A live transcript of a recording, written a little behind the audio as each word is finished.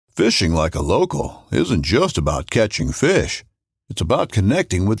Fishing like a local isn't just about catching fish. It's about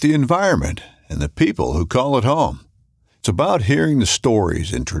connecting with the environment and the people who call it home. It's about hearing the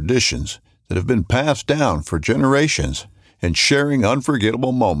stories and traditions that have been passed down for generations and sharing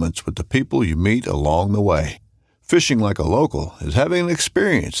unforgettable moments with the people you meet along the way. Fishing like a local is having an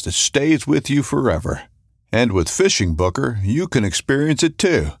experience that stays with you forever. And with Fishing Booker, you can experience it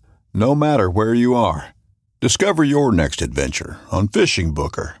too, no matter where you are. Discover your next adventure on Fishing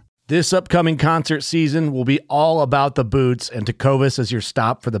Booker. This upcoming concert season will be all about the boots, and Tecovas is your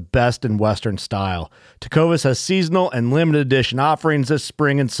stop for the best in Western style. Tecovas has seasonal and limited edition offerings this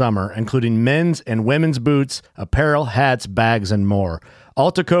spring and summer, including men's and women's boots, apparel, hats, bags, and more.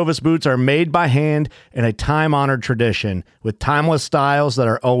 All Tecovas boots are made by hand in a time-honored tradition with timeless styles that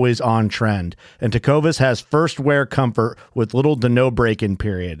are always on trend. And Tecovas has first wear comfort with little to no break-in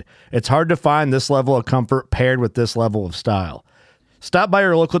period. It's hard to find this level of comfort paired with this level of style. Stop by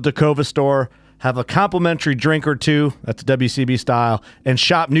your local Tecovas store, have a complimentary drink or two, that's WCB style, and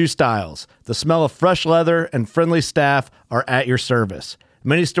shop new styles. The smell of fresh leather and friendly staff are at your service.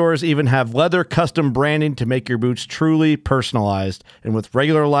 Many stores even have leather custom branding to make your boots truly personalized. And with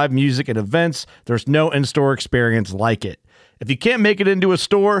regular live music and events, there's no in-store experience like it. If you can't make it into a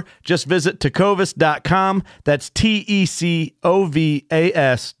store, just visit tecovas.com. That's TECOVAS.com.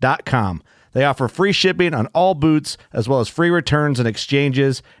 They offer free shipping on all boots, as well as free returns and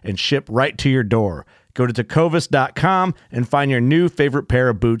exchanges, and ship right to your door. Go to tecovas.com and find your new favorite pair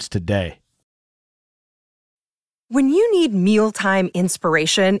of boots today. When you need mealtime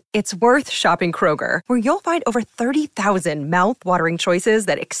inspiration, it's worth shopping Kroger, where you'll find over 30,000 mouth-watering choices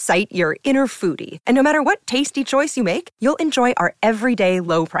that excite your inner foodie. And no matter what tasty choice you make, you'll enjoy our everyday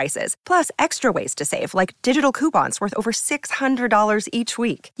low prices, plus extra ways to save, like digital coupons worth over $600 each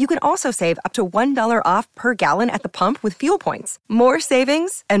week. You can also save up to $1 off per gallon at the pump with fuel points. More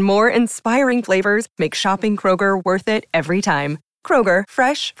savings and more inspiring flavors make shopping Kroger worth it every time. Kroger,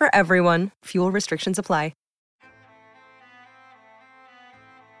 fresh for everyone. Fuel restrictions apply.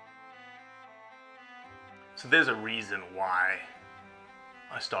 So there's a reason why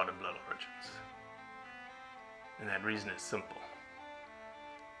I started Blood Origins. And that reason is simple.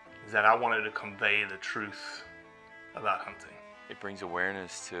 Is that I wanted to convey the truth about hunting. It brings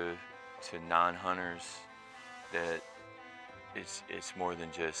awareness to non-hunters that it's more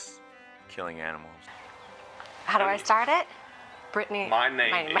than just killing animals. How do I start it? Brittany. My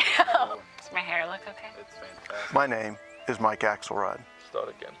name is... Does my hair look okay? It's fantastic. My name is Mike Axelrod. Start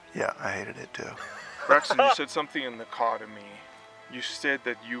again. Yeah, I hated it too. Braxton, you said something in the car to me. You said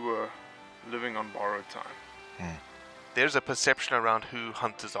that you were living on borrowed time. There's a perception around who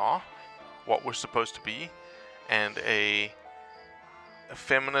hunters are, what we're supposed to be, and a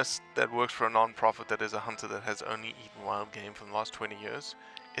feminist that works for a non-profit that is a hunter that has only eaten wild game for the last 20 years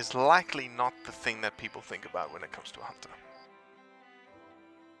is likely not the thing that people think about when it comes to a hunter.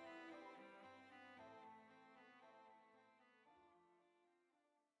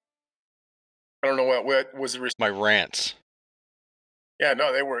 I don't know what was the my rants. Yeah,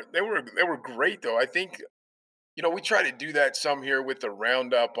 no, they were great though. I think we try to do that some here with the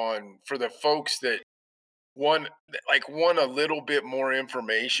Roundup on for the folks that want a little bit more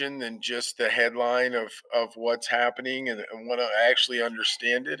information than just the headline of what's happening and want to actually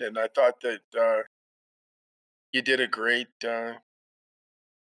understand it. And I thought that you did a great job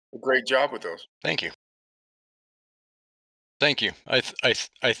with those. Thank you. Thank you. I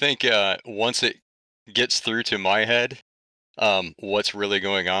think once it gets through to my head, what's really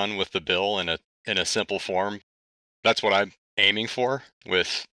going on with the bill in a simple form, that's what I'm aiming for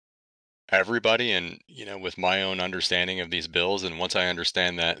with everybody, and with my own understanding of these bills. And once I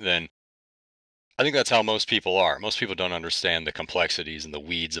understand that, then I think that's how most people are. Most people don't understand the complexities and the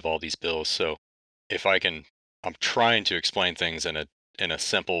weeds of all these bills. So if I'm trying to explain things in a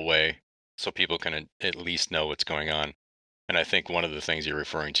simple way so people can at least know what's going on. And I think one of the things you're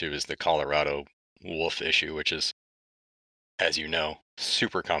referring to is the Colorado wolf issue, which is, as you know,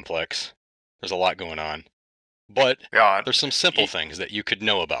 super complex. There's a lot going on. But there's some simple things that you could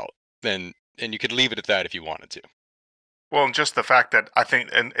know about. And you could leave it at that if you wanted to. Well, just the fact that I think,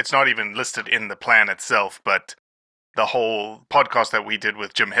 and it's not even listed in the plan itself, but the whole podcast that we did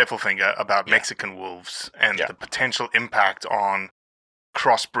with Jim Heffelfinger about Mexican wolves and the potential impact on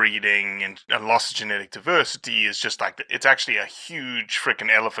crossbreeding and loss of genetic diversity is just like, it's actually a huge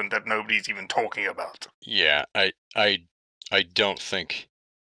freaking elephant that nobody's even talking about. Yeah, I don't think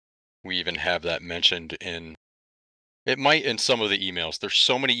we even have that mentioned in, it might in some of the emails. There's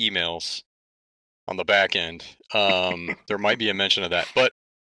so many emails on the back end. There might be a mention of that, but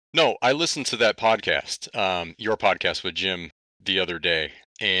no, I listened to that podcast, your podcast with Jim the other day,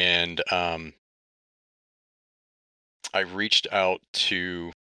 and I reached out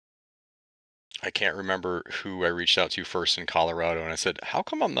to, I can't remember who I reached out to first in Colorado, and I said, how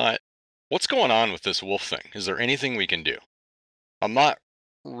come what's going on with this wolf thing? Is there anything we can do? I'm not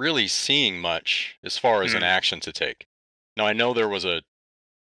really seeing much as far as an action to take. Now, I know there was a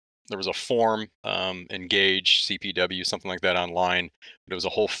form, Engage, CPW, something like that online. But it was a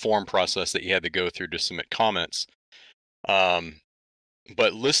whole form process that you had to go through to submit comments.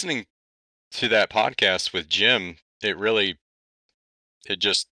 But listening to that podcast with Jim,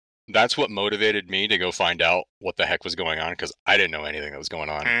 that's what motivated me to go find out what the heck was going on, because I didn't know anything that was going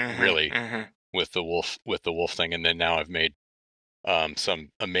on really with the wolf thing. And then now I've made some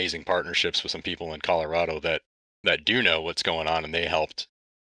amazing partnerships with some people in Colorado that do know what's going on, and they helped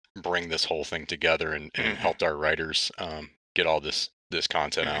bring this whole thing together and helped our writers get all this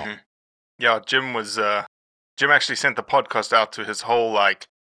content out. Yeah, Jim actually sent the podcast out to his whole, like,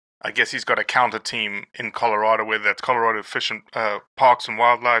 I guess he's got a counter team in Colorado, whether that's Colorado Fish and Parks and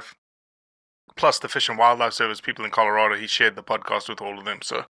Wildlife, plus the Fish and Wildlife Service people in Colorado. He shared the podcast with all of them,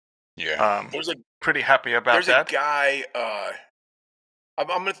 so yeah, pretty happy about that. There's a guy. I'm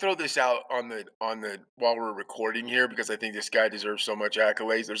going to throw this out on the while we're recording here, because I think this guy deserves so much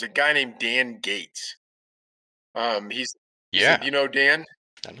accolades. There's a guy named Dan Gates. You know Dan?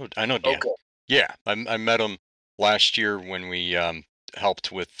 I know Dan. Okay. Yeah, I met him last year when we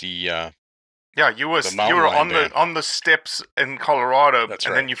helped with the you were on the steps in Colorado. That's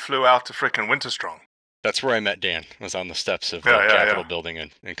right. Then you flew out to frickin' Winterstrong. That's where I met Dan. Was on the steps of the Capitol building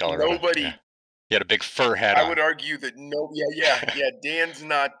in Colorado. He had a big fur hat on. I would argue that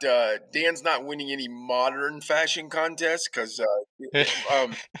Dan's not winning any modern fashion contests, because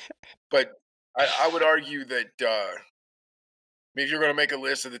but I would argue that if you're going to make a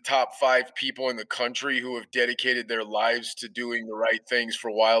list of the top 5 people in the country who have dedicated their lives to doing the right things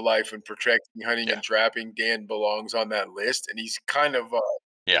for wildlife and protecting hunting and trapping, Dan belongs on that list. And he's kind of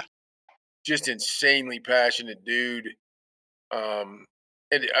just insanely passionate dude.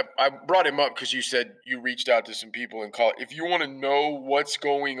 And I brought him up because you said you reached out to some people in Colorado. If you want to know what's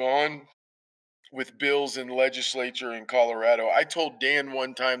going on with bills in legislature in Colorado, I told Dan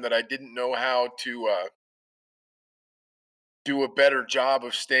one time that I didn't know how to do a better job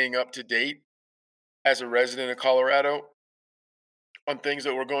of staying up to date as a resident of Colorado on things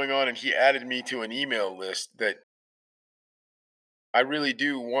that were going on, and he added me to an email list that I really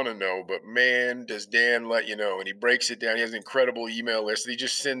do want to know, but man, does Dan let you know. And he breaks it down. He has an incredible email list that he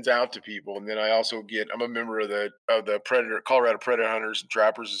just sends out to people. And then I'm a member of the Colorado Predator Hunters and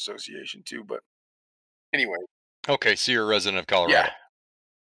Trappers Association too. But anyway. Okay, so you're a resident of Colorado. Yeah.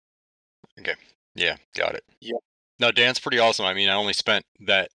 Okay. Yeah, got it. Yeah. No, Dan's pretty awesome. I mean, I only spent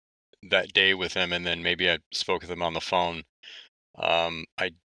that day with him, and then maybe I spoke with him on the phone.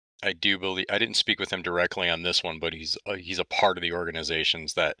 I do believe I didn't speak with him directly on this one, but he's a part of the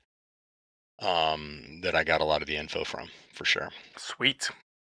organizations that I got a lot of the info from, for sure. Sweet.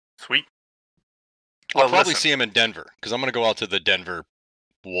 I'll probably see him in Denver, because I'm going to go out to the Denver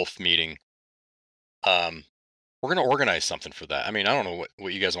wolf meeting. We're going to organize something for that. I mean, I don't know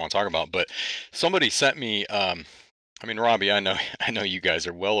what you guys want to talk about, but somebody sent me. I mean, Robbie, I know you guys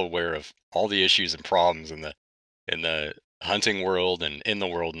are well aware of all the issues and problems in the hunting world and in the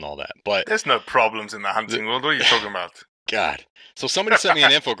world and all that, but there's no problems in the hunting world. What are you talking about? God. So somebody sent me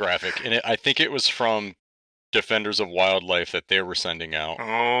an infographic, and I think it was from Defenders of Wildlife that they were sending out.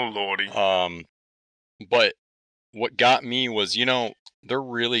 Oh lordy. But what got me was, they're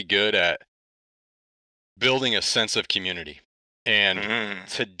really good at building a sense of community. And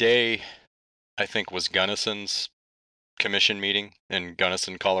today, I think, was Gunnison's commission meeting in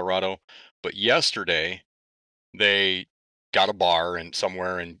Gunnison, Colorado. But yesterday, they got a bar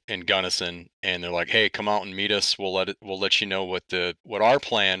somewhere in Gunnison, and they're like, "Hey, come out and meet us. We'll let you know what our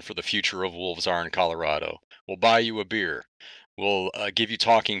plan for the future of wolves are in Colorado. We'll buy you a beer. We'll give you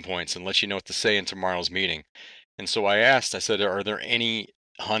talking points and let you know what to say in tomorrow's meeting." And so I said, "Are there any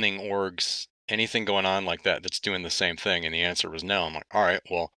hunting orgs, anything going on like that that's doing the same thing?" And the answer was no. I'm like, "All right,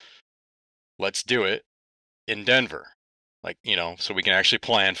 well, let's do it in Denver, so we can actually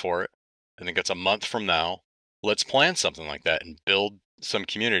plan for it. I think it's a month from now. Let's plan something like that and build some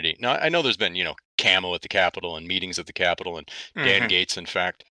community." Now, I know there's been, camo at the Capitol and meetings at the Capitol, and Dan Gates, in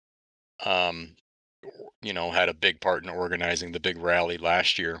fact, had a big part in organizing the big rally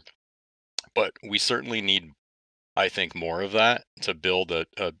last year. But we certainly need, I think, more of that to build a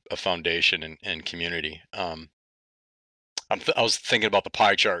foundation and community. I was thinking about the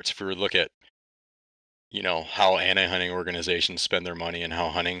pie charts. If we were to look at, how anti-hunting organizations spend their money and how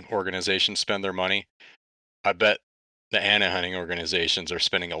hunting organizations spend their money, I bet the anna hunting organizations are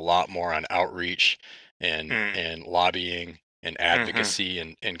spending a lot more on outreach and lobbying and advocacy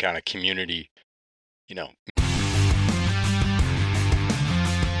and kind of community,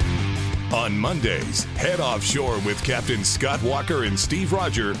 On Mondays, head offshore with Captain Scott Walker and Steve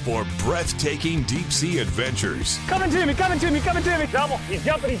Roger for breathtaking deep-sea adventures. Coming to me. Double. He's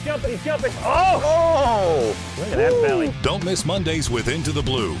jumping. Oh! Look at that belly. Don't miss Mondays with Into the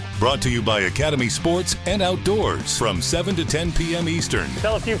Blue. Brought to you by Academy Sports and Outdoors from 7 to 10 p.m. Eastern.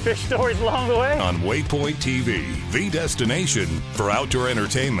 Tell a few fish stories along the way. On Waypoint TV, the destination for outdoor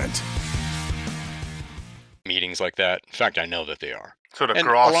entertainment. Meetings like that. In fact, I know that they are. Sort of and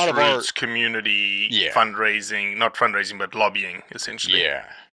grassroots community fundraising, not fundraising, but lobbying, essentially.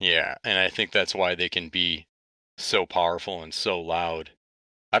 Yeah. And I think that's why they can be so powerful and so loud.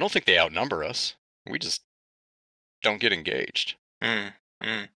 I don't think they outnumber us. We just don't get engaged.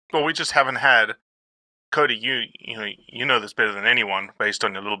 Well, we just haven't had... Cody, you know this better than anyone, based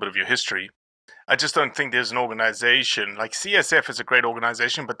on a little bit of your history. I just don't think there's an organization like CSF is a great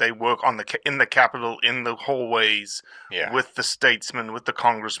organization, but they work in the Capitol, in the hallways, with the statesmen, with the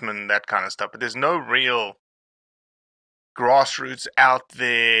congressmen, that kind of stuff. But there's no real grassroots out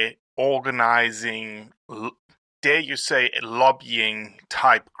there organizing, dare you say, a lobbying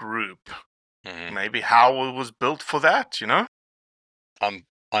type group. Maybe Howell was built for that,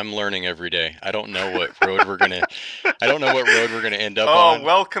 I'm learning every day. I don't know what road we're gonna end up on. Oh,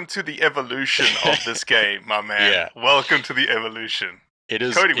 welcome to the evolution of this game, my man. Yeah. Welcome to the evolution. It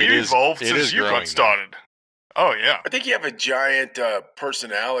is. Cody, we evolved since you got started. Oh yeah. I think you have a giant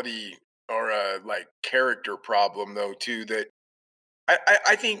personality or a character problem though too. That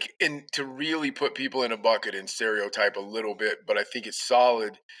I think to really put people in a bucket and stereotype a little bit, but I think it's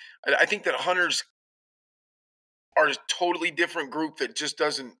solid. I think that hunters are a totally different group that just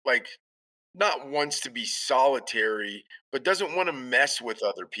doesn't not wants to be solitary, but doesn't want to mess with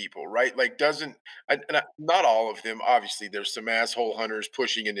other people, right? Not all of them. Obviously, there's some asshole hunters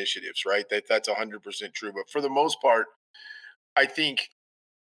pushing initiatives, right? That's 100% true. But for the most part, I think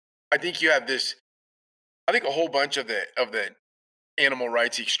you have this. I think a whole bunch of the animal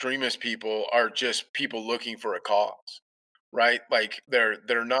rights extremist people are just people looking for a cause. Right, they're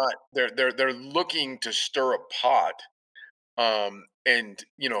looking to stir a pot, and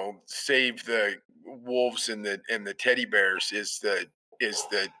save the wolves and the teddy bears is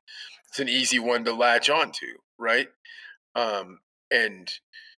it's an easy one to latch onto, right? And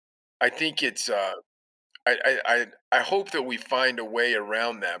I think it's I hope that we find a way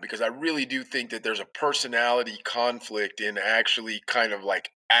around that, because I really do think that there's a personality conflict in actually kind of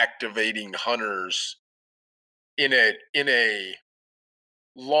activating hunters in a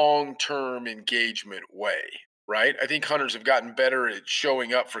long-term engagement way, right? I think hunters have gotten better at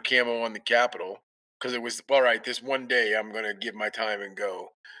showing up for camo on the Capitol because it was, all right, this one day I'm going to give my time and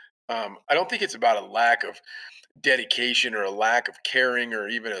go. I don't think it's about a lack of dedication or a lack of caring or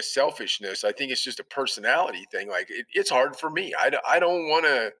even a selfishness. I think it's just a personality thing. It's hard for me. I don't want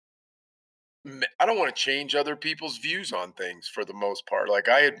to change other people's views on things for the most part.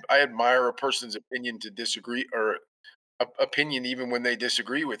 I admire a person's opinion to disagree, or opinion even when they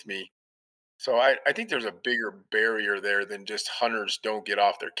disagree with me. So I think there's a bigger barrier there than just hunters don't get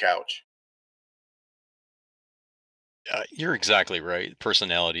off their couch. You're exactly right.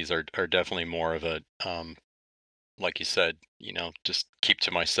 Personalities are definitely more of a, like you said, just keep to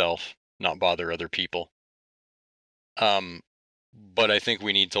myself, not bother other people. But I think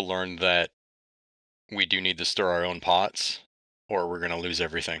we need to learn that we do need to stir our own pots, or we're going to lose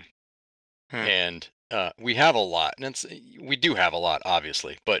everything. And we have a lot, and we do have a lot,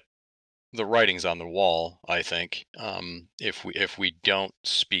 obviously, but the writing's on the wall. I think if we don't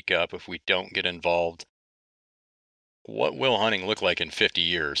speak up, if we don't get involved, what will hunting look like in 50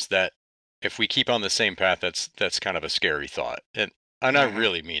 years? That if we keep on the same path, that's kind of a scary thought, and I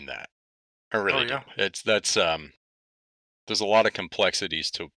really mean that. I really do. There's a lot of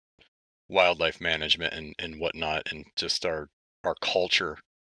complexities to wildlife management and whatnot, and just our culture.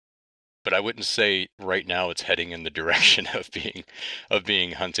 But I wouldn't say right now it's heading in the direction of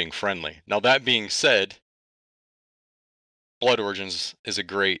being hunting friendly. Now, that being said, Blood Origins is a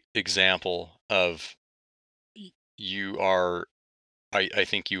great example of I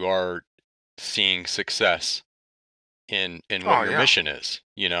think you are seeing success in what your mission is,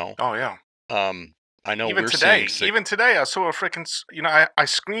 Oh yeah. I know even today I saw a freaking, I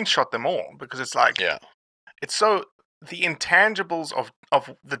screenshot them all because it's it's so, the intangibles of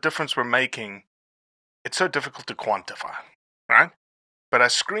the difference we're making, it's so difficult to quantify, right? But I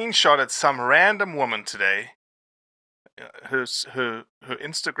screenshotted some random woman today. Her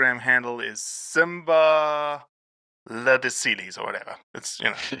Instagram handle is Simba Ladiciles or whatever. It's,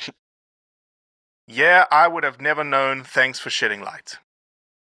 yeah, I would have never known. Thanks for shedding light.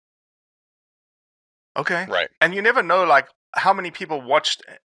 Okay. Right. And you never know, like, how many people watched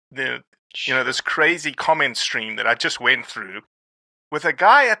this crazy comment stream that I just went through with a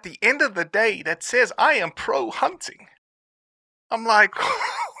guy at the end of the day that says, I am pro-hunting. I'm like,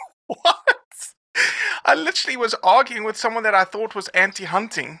 what? I literally was arguing with someone that I thought was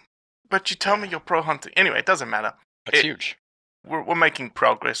anti-hunting, but you tell me you're pro-hunting. Anyway, it doesn't matter. That's huge. We're making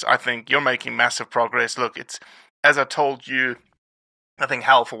progress. I think you're making massive progress. Look, it's, as I told you, I think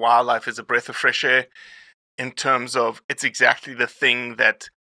Howl for Wildlife is a breath of fresh air in terms of it's exactly the thing that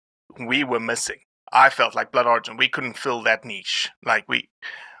we were missing. I felt like Blood Origin, we couldn't fill that niche. Like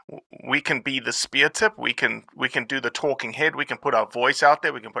we can be the spear tip, we can do the talking head, we can put our voice out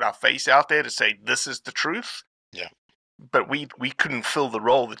there, we can put our face out there to say this is the truth. Yeah. But we couldn't fill the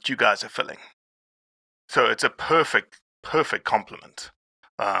role that you guys are filling. So it's a perfect compliment.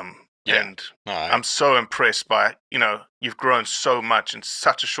 And I'm so impressed by, you've grown so much in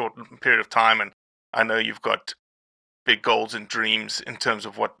such a short period of time, and I know you've got big goals and dreams in terms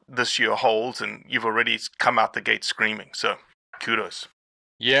of what this year holds, and you've already come out the gate screaming. So, kudos.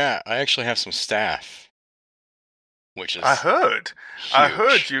 Yeah, I actually have some staff, which is I heard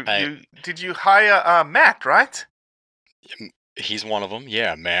huge. you. Did you hire Matt? Right? He's one of them.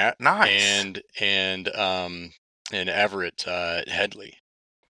 Yeah, Matt. Nice. And Everett Headley.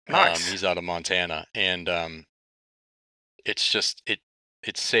 Nice. He's out of Montana, and it's just it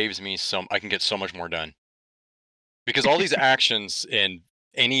saves me I can get so much more done. Because all these actions and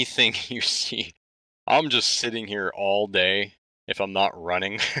anything you see, I'm just sitting here all day if I'm not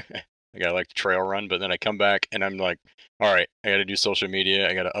running. Like I like to trail run, but then I come back and I'm like, all right, I got to do social media.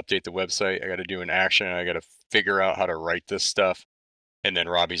 I got to update the website. I got to do an action. I got to figure out how to write this stuff. And then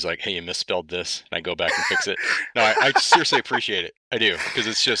Robbie's like, hey, you misspelled this. And I go back and fix it. No, I seriously appreciate it. I do. Because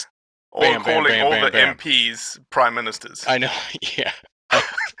it's just bam, bam, bam, all bam, the bam. MPs prime ministers. I know. Yeah.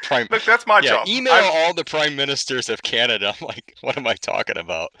 Look, that's my job. Email all the prime ministers of Canada. I'm like, what am I talking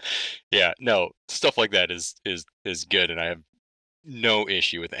about? Yeah, no, stuff like that is good, and I have no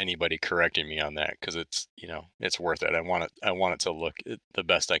issue with anybody correcting me on that because it's it's worth it. I want it to look the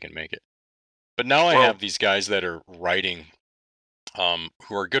best I can make it. But now I have these guys that are writing,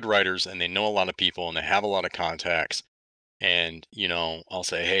 who are good writers, and they know a lot of people, and they have a lot of contacts. And I'll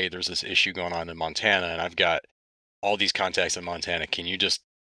say, hey, there's this issue going on in Montana, and I've got all these contacts in Montana. Can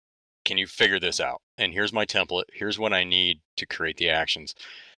you figure this out? And here's my template. Here's what I need to create the actions.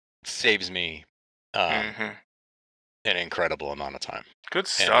 It saves me an incredible amount of time. Good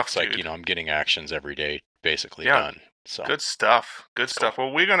stuff. And it's like, dude. I'm getting actions every day basically done. So good stuff. Good stuff.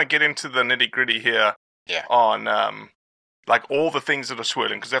 Well, we're going to get into the nitty-gritty here on like all the things that are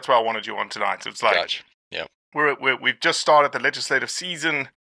swirling, because that's why I wanted you on tonight. So it's like we've just started the legislative season,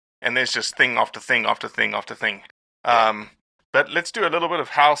 and there's just thing after thing after thing after thing. But let's do a little bit of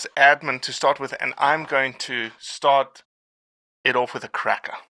house admin to start with, and I'm going to start it off with a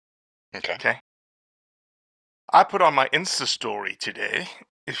cracker. Okay. I put on my Insta story today,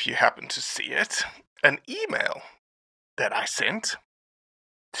 if you happen to see it, an email that I sent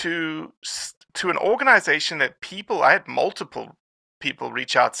to an organization that I had multiple people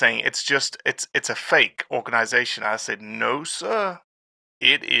reach out saying it's a fake organization. I said, no, sir,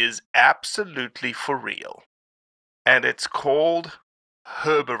 it is absolutely for real. And it's called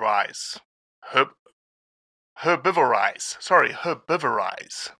Herbivorize. Herbivorize.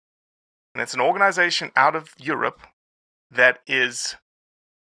 And it's an organization out of Europe that is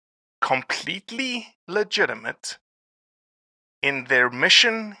completely legitimate in their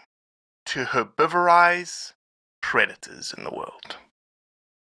mission to herbivorize predators in the world.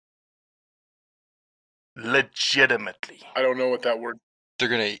 Legitimately. I don't know what that word. They're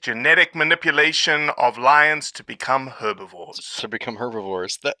gonna genetic manipulation of lions to become herbivores.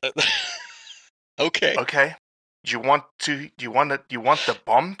 Okay. Okay. Do you want the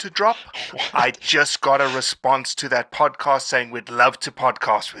bomb to drop? What? I just got a response to that podcast saying we'd love to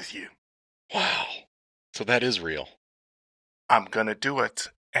podcast with you. Wow. So that is real. I'm gonna do it,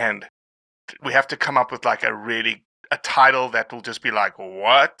 and we have to come up with like a title that will just be like,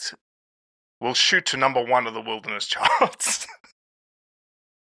 what? We'll shoot to number 1 of the wilderness charts.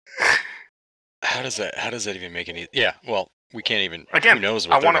 How does that even make any? Yeah. Well, we can't even. Again, who knows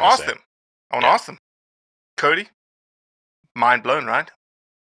what I want to ask them. I want to Yeah. ask them. Cody, mind blown, right?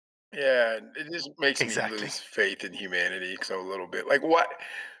 Yeah, it just makes me lose faith in humanity so a little bit. Like what?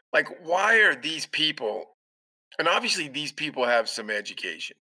 Like why are these people? And obviously these people have some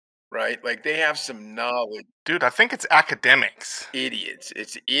education. right? Like they have some knowledge. Dude, I think it's academics. Idiots.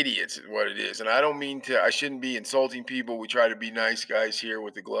 It's idiots is what it is. And I don't mean to, I shouldn't be insulting people. We try to be nice guys here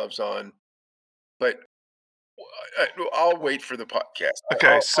with the gloves on. But I'll wait for the podcast.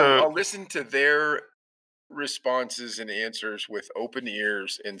 Okay, I'll listen to their responses and answers with open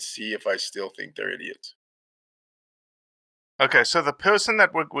ears and see if I still think they're idiots. Okay, so the person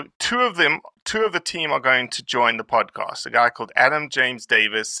that two of the team are going to join the podcast. A guy called Adam James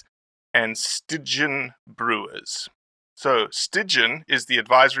Davis and Stygian Brewers. So Stygian is the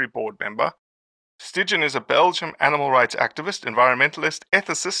advisory board member. Stygian is a Belgian animal rights activist, environmentalist,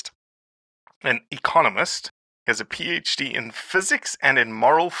 ethicist, and economist. He has a PhD in physics and in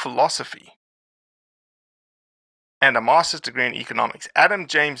moral philosophy, and a master's degree in economics. Adam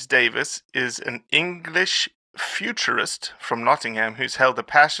James Davis is an English futurist from Nottingham who's held a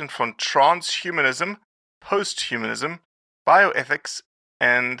passion for transhumanism, posthumanism, bioethics,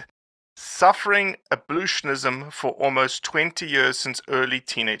 and suffering abolitionism for almost 20 years since early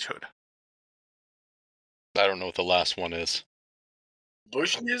teenagehood. I don't know what the last one is.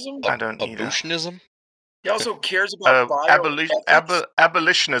 Bushism? I don't either. Abolitionism? He also cares about bioethics.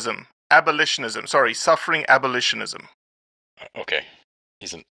 Abolitionism. Abolitionism. Sorry, suffering abolitionism. Okay.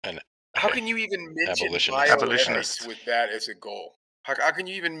 He's an How can you even mention bioethics with that as a goal? How can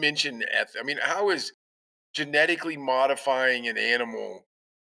you even mention ethics? I mean, how is genetically modifying an animal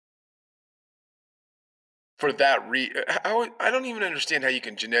for that I don't even understand how you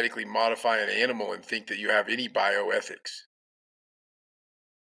can genetically modify an animal and think that you have any bioethics.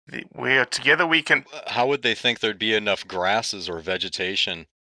 Together we can... How would they think there'd be enough grasses or vegetation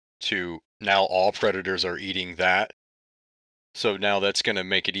to... Now all predators are eating that. So now that's going to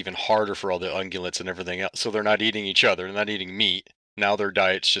make it even harder for all the ungulates and everything else. So they're not eating each other. They're not eating meat. Now their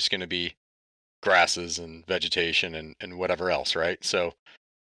diet's just going to be grasses and vegetation and whatever else, right? So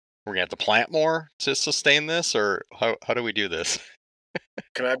we're going to have to plant more to sustain this, or how do we do this?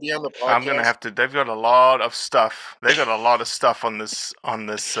 Can I be on the podcast? I'm going to have to... They've got a lot of stuff. They've got a lot of stuff on this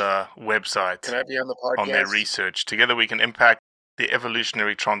website. Can I be on the podcast? On their research. Together we can impact the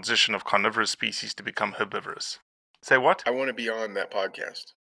evolutionary transition of carnivorous species to become herbivorous. Say what? I want to be on that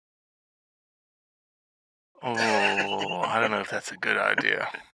podcast. Oh, I don't know if that's a good idea.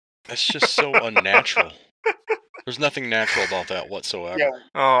 That's just so unnatural. There's nothing natural about that whatsoever. Yeah.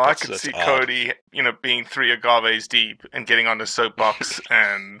 Oh, I could see odd. Cody, being 3 agaves deep and getting on the soapbox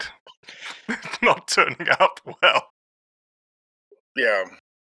and not turning out well. Yeah.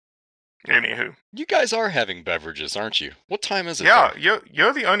 Anywho. You guys are having beverages, aren't you? What time is it? Yeah,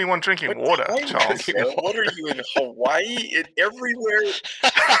 you're the only one drinking water, Charles. What are you in Hawaii? Everywhere in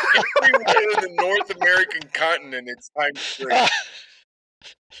the North American continent, it's time to drink.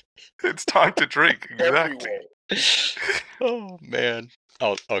 It's time to drink, exactly. Oh man,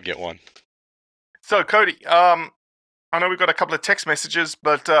 I'll get one. So Cody, I know we've got a couple of text messages,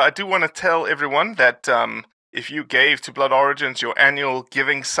 but I do want to tell everyone that if you gave to Blood Origins, your annual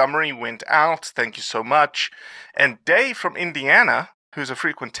giving summary went out. Thank you so much. And Dave from Indiana, who's a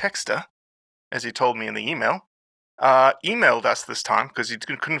frequent texter, as he told me in the email, emailed us this time because he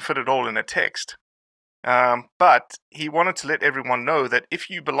couldn't fit it all in a text. But he wanted to let everyone know that if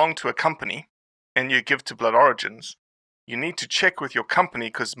you belong to a company and you give to Blood Origins, you need to check with your company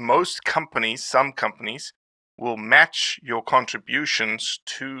because some companies, will match your contributions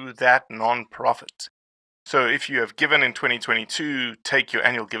to that non-profit. So if you have given in 2022, take your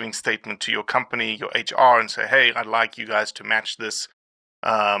annual giving statement to your company, your HR, and say, hey, I'd like you guys to match this.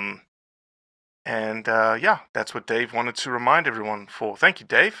 That's what Dave wanted to remind everyone for. Thank you,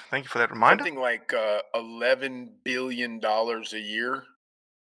 Dave. Thank you for that reminder. Something like $11 billion a year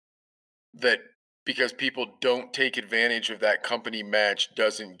that, because people don't take advantage of that company match,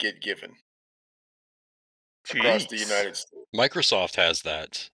 doesn't get given across the United States. Microsoft has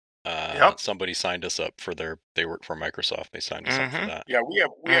that. Yep. Somebody signed us up for they work for Microsoft. They signed us up for that. Yeah, we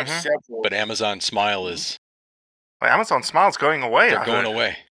have several. But Amazon Smile is... Well, Amazon Smile's going away. They're going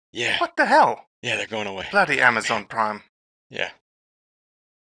away. Yeah. What the hell? Yeah, they're going away. Bloody Amazon Prime. Yeah.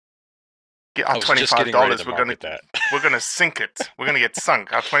 Get our $25. We're gonna sink it. We're gonna get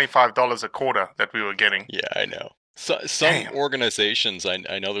sunk. Our $25 a quarter that we were getting. Yeah, I know. So, some organizations,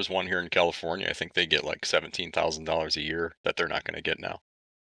 I know there's one here in California. I think they get like $17,000 a year that they're not going to get now.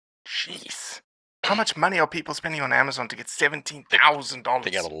 Jeez. How much money are people spending on Amazon to get $17,000?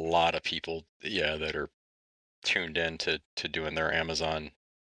 They got a lot of people, that are tuned in to doing their Amazon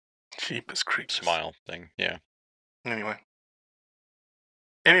Jeepers creepers. Smile thing. Yeah. Anyway.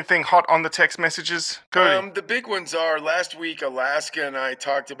 Anything hot on the text messages? Cody? The big ones are, last week, Alaska and I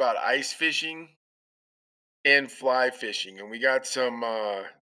talked about ice fishing and fly fishing, and we got some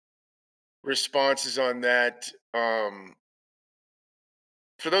responses on that. For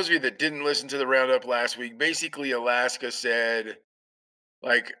those of you that didn't listen to the roundup last week, basically Alaska said,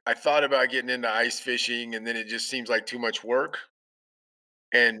 like, I thought about getting into ice fishing and then it just seems like too much work.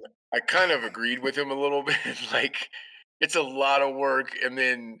 And I kind of agreed with him a little bit. Like, it's a lot of work. And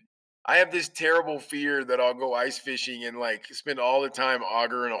then I have this terrible fear that I'll go ice fishing and like spend all the time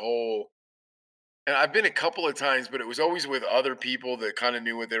augering a hole. And I've been a couple of times, but it was always with other people that kind of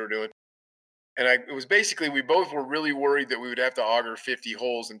knew what they were doing. And it was basically, we both were really worried that we would have to auger 50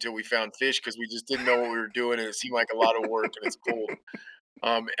 holes until we found fish because we just didn't know what we were doing. And it seemed like a lot of work and it's cold.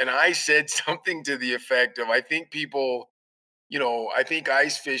 And I said something to the effect of, I think people, I think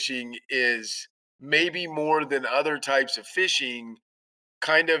ice fishing is maybe more than other types of fishing,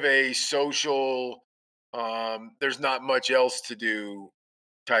 kind of a social, there's not much else to do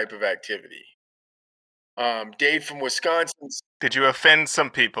type of activity. Dave from Wisconsin. Did you offend some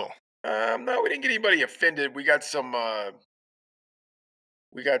people? No, we didn't get anybody offended. We got some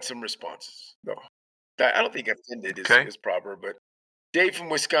responses. No, I don't think offended is proper, but Dave from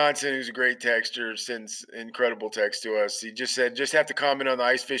Wisconsin, who's a great texter, sends incredible text to us. He just said, just have to comment on the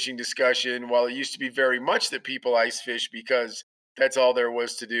ice fishing discussion. While it used to be very much that people ice fish because that's all there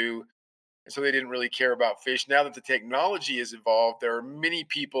was to do, and so they didn't really care about fish. Now that the technology has evolved, there are many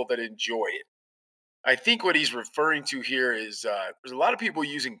people that enjoy it. I think what he's referring to here is there's a lot of people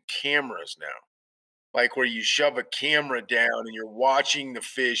using cameras now, like where you shove a camera down and you're watching the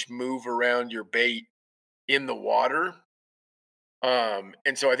fish move around your bait in the water.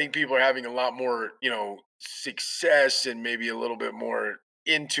 And so I think people are having a lot more, success and maybe a little bit more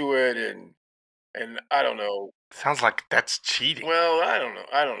into it, and I don't know. Sounds like that's cheating. Well, I don't know.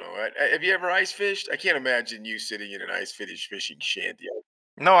 Have you ever ice fished? I can't imagine you sitting in an ice fishing shanty.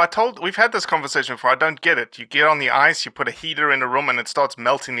 No, we've had this conversation before. I don't get it. You get on the ice, you put a heater in a room, and it starts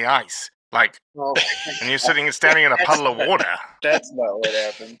melting the ice. Like, and you're standing in a puddle of water. That's not what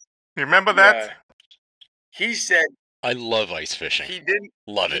happened. You remember that? Yeah. He said I love ice fishing. he didn't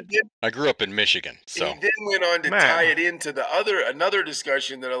Love it. I grew up in Michigan, so he then went on to tie it into another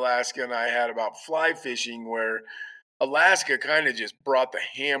discussion that Alaska and I had about fly fishing, where Alaska kind of just brought the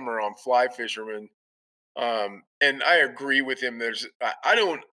hammer on fly fishermen. And I agree with him.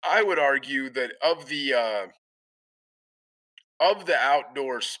 I would argue that of the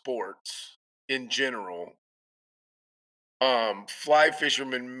outdoor sports in general, fly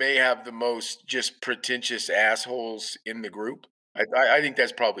fishermen may have the most just pretentious assholes in the group. I think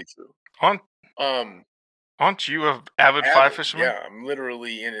that's probably true. Aren't you an avid fly fisherman? Yeah, I'm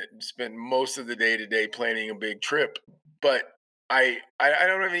literally in it. Spend most of the day today planning a big trip, but I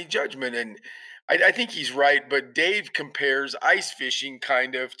don't have any judgment, and I think he's right. But Dave compares ice fishing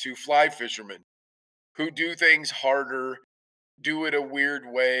kind of to fly fishermen who do things harder, do it a weird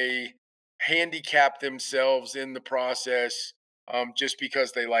way, handicap themselves in the process, just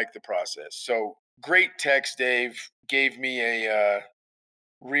because they like the process. So great text, Dave. Gave me a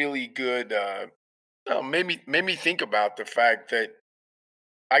really good. Made me think about the fact that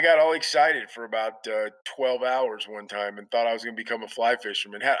I got all excited for about 12 hours one time and thought I was going to become a fly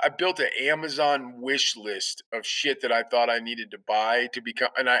fisherman. I built an Amazon wish list of shit that I thought I needed to buy to become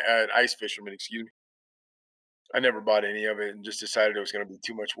an ice fisherman. Excuse me. I never bought any of it and just decided it was going to be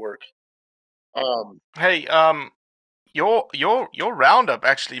too much work. Hey, your roundup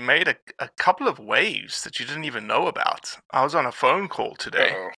actually made a couple of waves that you didn't even know about. I was on a phone call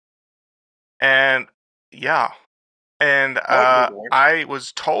today, and yeah, and I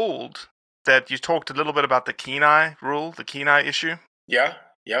was told that you talked a little bit about the Kenai rule, the Kenai issue. Yeah.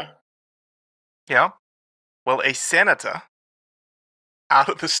 Well, a senator out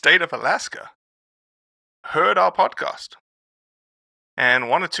of the state of Alaska heard our podcast and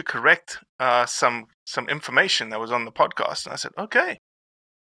wanted to correct some information that was on the podcast. And I said, okay.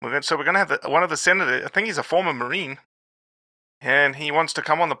 We're going to have one of the senators, I think he's a former Marine, and he wants to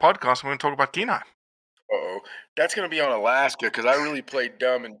come on the podcast and we're going to talk about Kenai. Uh-oh. That's going to be on Alaska because I really played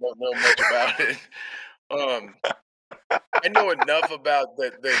dumb and don't know much about it. I know enough about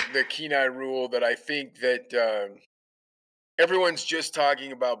the Kenai rule that I think that everyone's just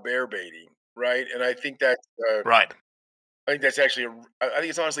talking about bear baiting, right? And I think that's right. I think that's actually I think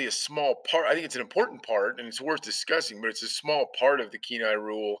it's honestly a small part. I think it's an important part and it's worth discussing, but it's a small part of the Kenai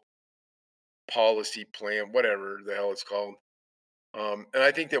rule policy plan, whatever the hell it's called. And I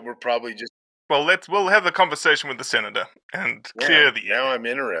think that we're probably just we'll have the conversation with the senator and clear the air. Now I'm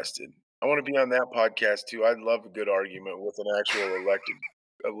interested. I want to be on that podcast too. I'd love a good argument with an actual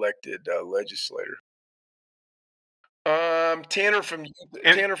elected legislator. Tanner from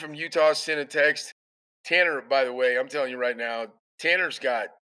Utah sent a text. Tanner, by the way, I'm telling you right now, Tanner's got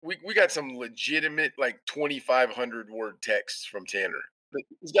we got some legitimate like 2,500 word texts from Tanner. Like,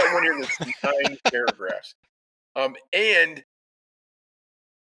 he's got one here that's 9 paragraphs. And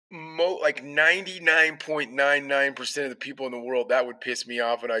like 99.99% of the people in the world, that would piss me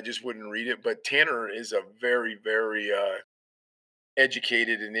off and I just wouldn't read it. But Tanner is a very, very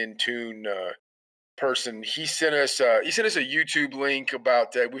educated and in tune person. He sent us a YouTube link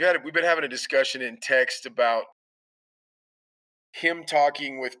about we've been having a discussion in text about him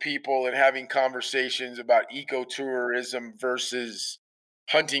talking with people and having conversations about ecotourism versus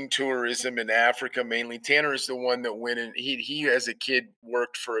hunting tourism in Africa mainly. Tanner is the one that went and he as a kid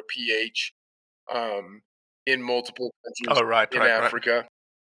worked for a PH in multiple countries Oh, right, in right. Africa.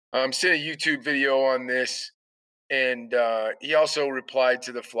 Sent a YouTube video on this, and he also replied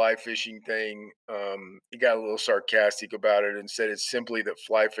to the fly fishing thing. He got a little sarcastic about it and said it's simply that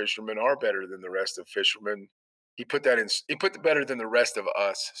fly fishermen are better than the rest of fishermen. He put the better than the rest of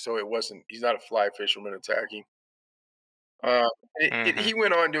us, so it wasn't. He's not a fly fisherman attacking. He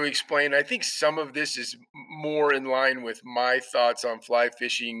went on to explain. I think some of this is more in line with my thoughts on fly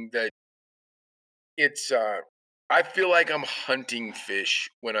fishing. That it's. I feel like I'm hunting fish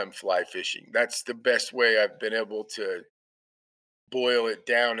when I'm fly fishing. That's the best way I've been able to boil it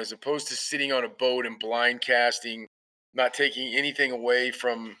down, as opposed to sitting on a boat and blind casting, not taking anything away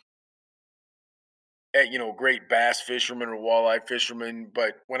from great bass fishermen or walleye fishermen.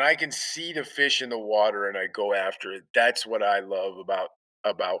 But when I can see the fish in the water and I go after it, that's what I love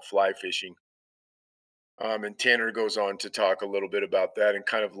about fly fishing. And Tanner goes on to talk a little bit about that and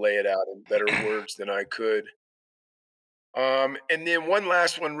kind of lay it out in better words than I could. And then one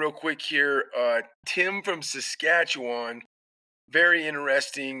last one real quick here. Tim from Saskatchewan, very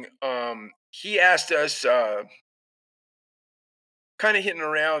interesting. He asked us kind of hitting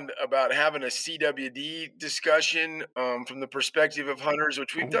around about having a CWD discussion from the perspective of hunters,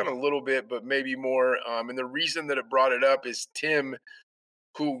 which we've done a little bit, but maybe more. And the reason that it brought it up is Tim,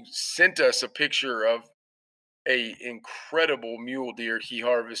 who sent us a picture of a incredible mule deer he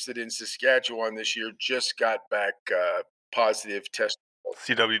harvested in Saskatchewan this year, just got back positive test.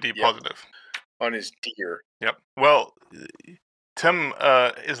 CWD positive on his deer. Yep. Well, Tim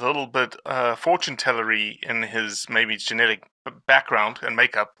is a little bit fortune tellery in his maybe genetic background and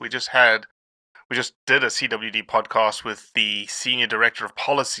makeup. We just did a CWD podcast with the senior director of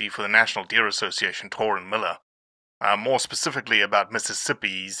policy for the National Deer Association, Torrin Miller, more specifically about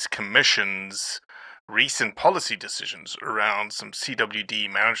Mississippi's commission's recent policy decisions around some CWD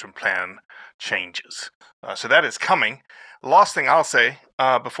management plan changes. So that is coming. Last thing I'll say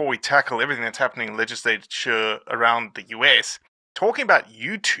before we tackle everything that's happening in legislature around the US, talking about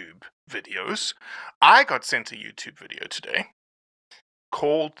YouTube videos, I got sent a YouTube video today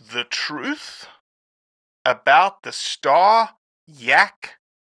called The Truth About the Star Yak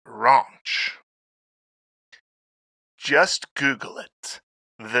Ranch. Just Google it.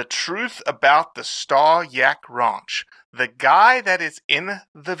 The Truth About the Star Yak Ranch. The guy that is in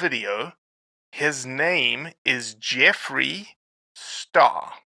the video, his name is Jeffrey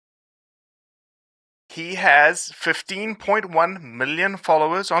Starr. He has 15.1 million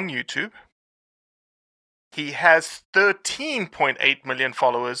followers on YouTube. He has 13.8 million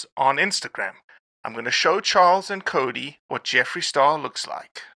followers on Instagram. I'm going to show Charles and Cody what Jeffree Star looks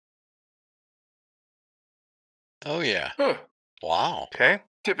like. Oh, yeah. Huh. Wow. Okay.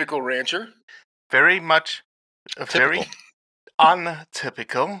 Typical rancher. Very much a very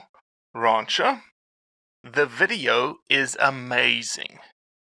untypical rancher. The video is amazing.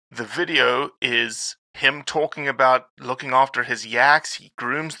 The video is him talking about looking after his yaks. He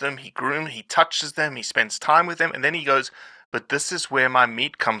grooms them, he touches them, he spends time with them, and then he goes, but this is where my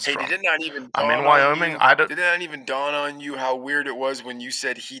meat comes from. Did it not even I'm in Wyoming. Did it not even dawn on you how weird it was when you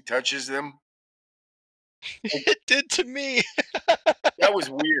said he touches them? It did to me. That was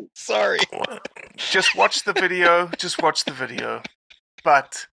weird. Sorry. Just watch the video. Just watch the video.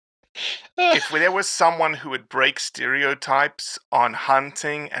 But if there was someone who would break stereotypes on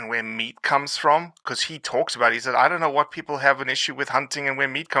hunting and where meat comes from, because he talks about it, he said, I don't know what people have an issue with hunting and where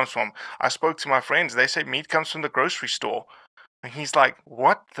meat comes from. I spoke to my friends. They say meat comes from the grocery store. And he's like,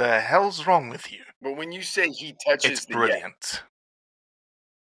 what the hell's wrong with you? But when you say he touches it's brilliant.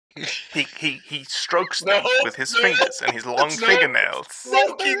 He strokes them with his fingers and his long fingernails.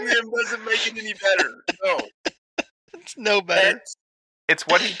 Stroking them doesn't make it any better. No. It's no better. It's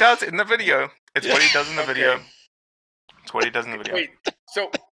what he does in the video. It's what he does in the video. It's what he does in the video. Wait,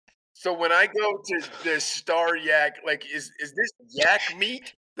 so when I go to the Star Yak, like, is this yak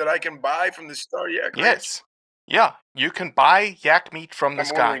meat that I can buy from the Star Yak? Yes. Yeah, you can buy yak meat from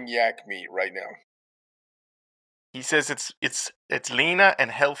this guy. I'm ordering yak meat right now. He says it's leaner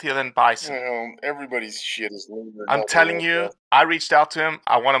and healthier than bison. Well, everybody's shit is leaner. I'm telling you, I reached out to him.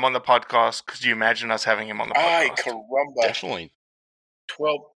 I want him on the podcast. Could you imagine us having him on the Ay, podcast? caramba. Definitely.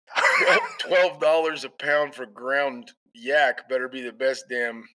 $12 a pound for ground yak better be the best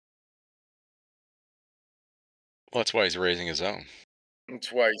damn. Well, that's why he's raising his own.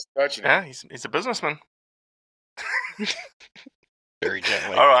 That's why he's touching it. Yeah, he's a businessman. Very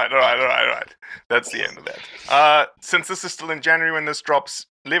gently. All right. That's the end of that. Since this is still in January when this drops,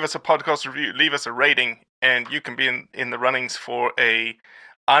 leave us a podcast review, leave us a rating, and you can be in the runnings for a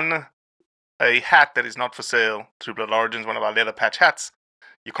hat that is not for sale through Blood Origins, one of our leather patch hats.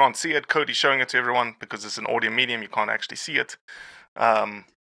 You can't see it. Cody's showing it to everyone because it's an audio medium. You can't actually see it.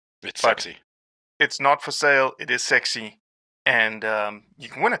 It's sexy. It's not for sale. It is sexy, and you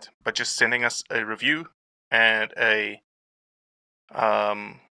can win it by just sending us a review and a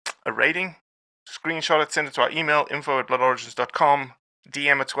rating. Screenshot it, send it to our email, info@bloodorigins.com,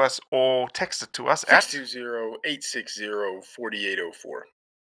 DM it to us, or text it to us at 620-860-4804.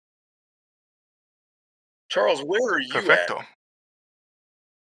 Charles, where are you Perfecto. at?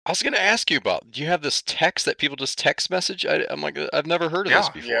 I was going to ask you about, do you have this text that people just text message? I'm like, I've never heard of this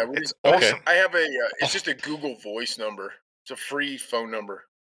before. Yeah, It's Okay. awesome. I have it's just a Google Voice number. It's a free phone number.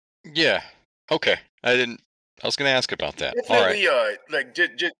 Yeah. Okay. I was going to ask about that. All right.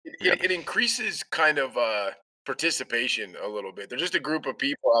 Definitely, it increases kind of participation a little bit. There's just a group of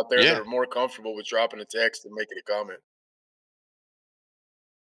people out there that are more comfortable with dropping a text and making a comment.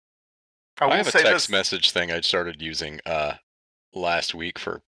 I have a text message thing I started using last week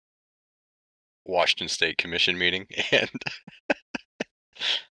for Washington State Commission meeting, and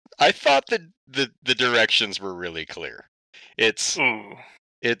I thought that the directions were really clear. It's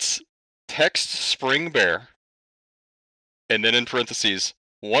text spring bear, and then in parentheses,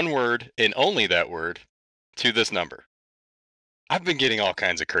 one word and only that word to this number. I've been getting all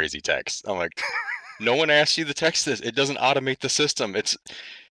kinds of crazy texts. I'm like, no one asks you to text this. It doesn't automate the system.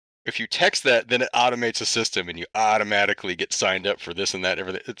 If you text that, then it automates the system, and you automatically get signed up for this and that.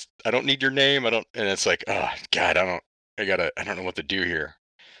 Everything. I don't need your name. And it's like, oh God, I don't know what to do here.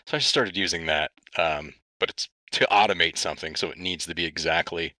 So I just started using that. But it's to automate something, so it needs to be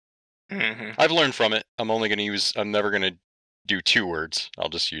exactly. Mm-hmm. I've learned from it. I'm never going to do 2 words. I'll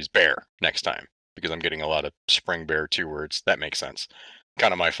just use bear next time because I'm getting a lot of spring bear 2 words. That makes sense.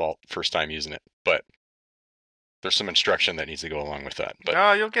 Kind of my fault, first time using it, but there's some instruction that needs to go along with that.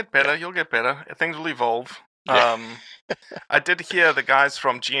 But you'll get better. You'll get better. Things will evolve. Yeah. I did hear the guys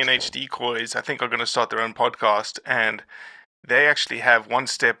from G&H Decoys, I think, are going to start their own podcast, and they actually have one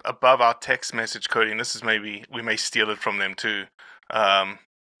step above our text message, Cody, and this is we may steal it from them too.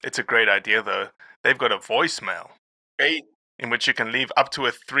 It's a great idea, though. They've got a voicemail in which you can leave up to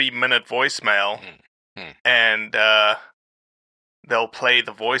a 3-minute voicemail, and they'll play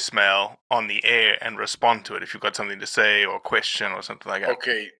the voicemail on the air and respond to it if you've got something to say or a question or something like that.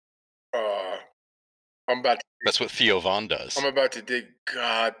 Okay. I'm about to... That's what Theo Vaughn does. I'm about to dig...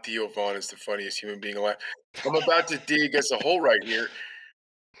 God, Theo Vaughn is the funniest human being alive. I'm about to dig us a hole right here.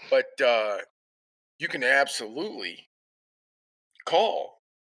 But you can absolutely call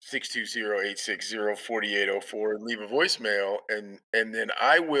 620-860-4804 and leave a voicemail, and then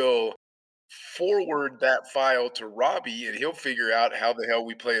I will forward that file to Robbie, and he'll figure out how the hell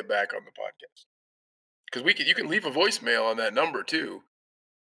we play it back on the podcast. Because you can leave a voicemail on that number too.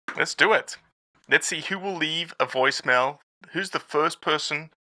 Let's do it. Let's see who will leave a voicemail. Who's the first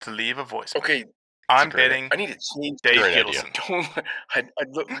person to leave a voicemail? Okay, I'm betting. I need to change Dave Gittleson.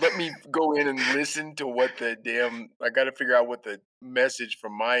 Let me go in and listen to what the damn. I got to figure out what the message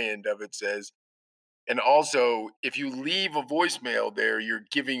from my end of it says. And also, if you leave a voicemail there, you're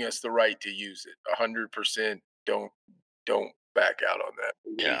giving us the right to use it. 100%. Don't back out on that.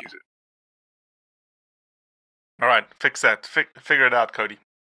 Yeah. Use it. All right, fix that. Figure it out, Cody.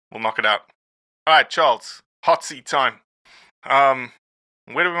 We'll knock it out. All right, Charles. Hot seat time. Where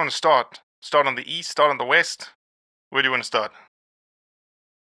do we want to start? Start on the east? Start on the west? Where do you want to start?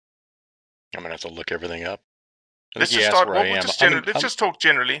 I'm gonna have to look everything up. Let's just start. Let's just talk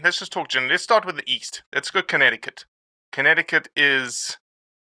generally. Let's start with the east. Let's go Connecticut. Connecticut is.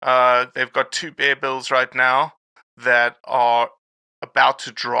 They've got 2 bear bills right now that are about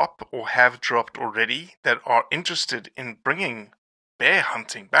to drop or have dropped already that are interested in bringing bear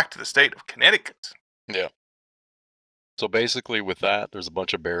hunting back to the state of Connecticut. Yeah. So basically, with that, there's a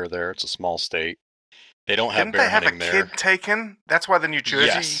bunch of bear there. It's a small state. They don't have bear hunting there. Didn't they have a kid taken? That's why the New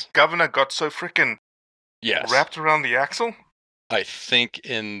Jersey governor got so freaking wrapped around the axle? I think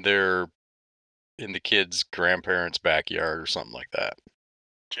in the kid's grandparents' backyard or something like that.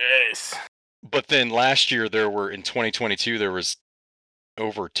 Jeez. But then last year in 2022 there was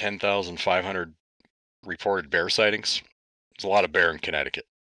over 10,500 reported bear sightings. There's a lot of bear in Connecticut.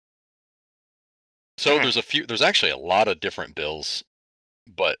 So there's actually a lot of different bills,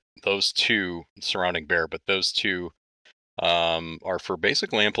 but those two surrounding bear, those two are for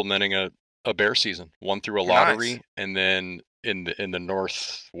basically implementing a bear season, one through a lottery, Nice. and then in the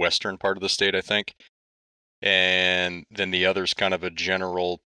northwestern part of the state, I think, and then the other's kind of a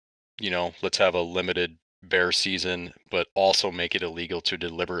general, let's have a limited bear season, but also make it illegal to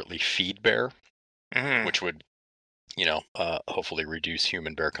deliberately feed bear, which would, hopefully reduce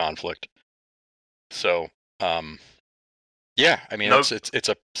human bear conflict. So, yeah, I mean, it's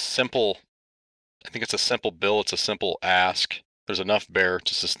a simple. I think it's a simple bill. It's a simple ask. There's enough bear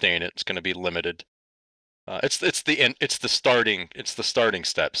to sustain it. It's going to be limited. It's the starting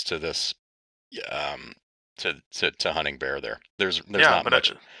steps to this, to hunting bear there. There's not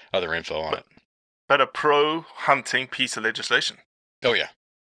much other info on it. But a pro-hunting piece of legislation. Oh yeah,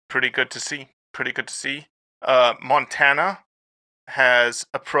 pretty good to see. Montana has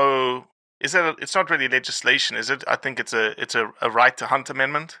a pro. It's not really legislation, is it? I think it's a right to hunt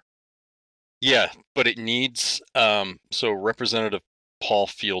amendment. Yeah, but it needs. So Representative Paul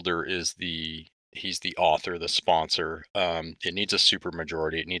Fielder he's the author, the sponsor. It needs a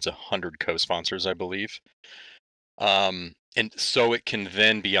supermajority. It needs 100 co-sponsors, I believe. And so it can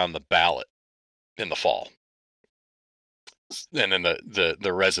then be on the ballot in the fall. And then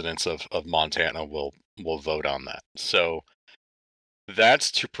the residents of Montana will vote on that. So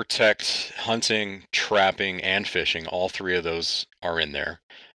that's to protect hunting, trapping, and fishing. All three of those are in there.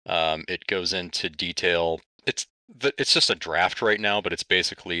 It goes into detail. It's just a draft right now, but it's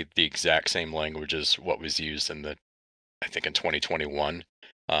basically the exact same language as what was used I think in 2021.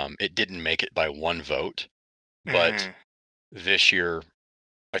 It didn't make it by one vote, but this year,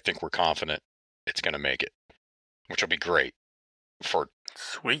 I think we're confident it's going to make it, which will be great for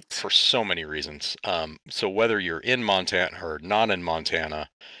so many reasons. So whether you're in Montana or not in Montana,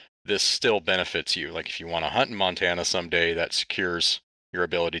 this still benefits you. Like if you want to hunt in Montana someday, that secures your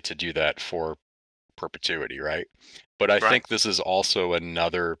ability to do that for perpetuity, right? But I think this is also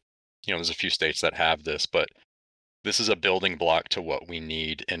another, there's a few states that have this, but this is a building block to what we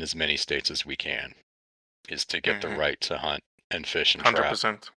need in as many states as we can, is to get the right to hunt and fish and 100%.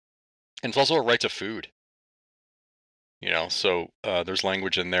 Trap. And it's also a right to food. So there's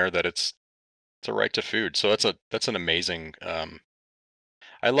language in there that it's a right to food. So that's an amazing.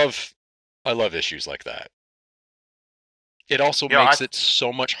 I love issues like that. It also makes it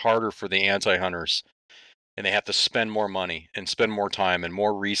so much harder for the anti-hunters, and they have to spend more money and spend more time and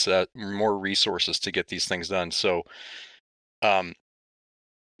more resources to get these things done. So,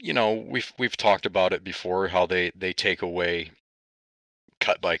 we've talked about it before, how they take away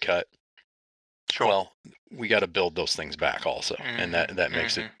cut by cut. Sure. Well, we got to build those things back also, and that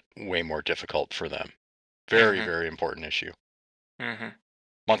makes it way more difficult for them. Very, very important issue.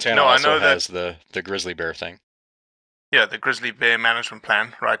 Montana also has the grizzly bear thing. Yeah, the grizzly bear management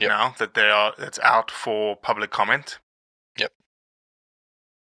plan now that's out for public comment. Yep.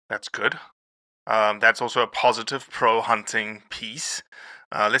 That's good. That's also a positive pro-hunting piece.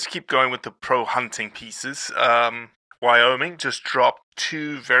 Let's keep going with the pro-hunting pieces. Wyoming just dropped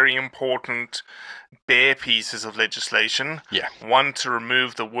two very important bear pieces of legislation. Yeah. One to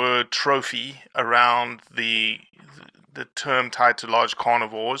remove the word trophy around the term tied to large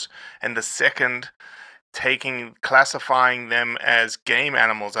carnivores, and the second classifying them as game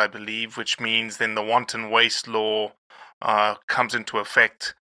animals, I believe, which means then the wanton waste law comes into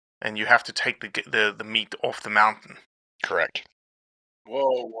effect, and you have to take the meat off the mountain. Correct.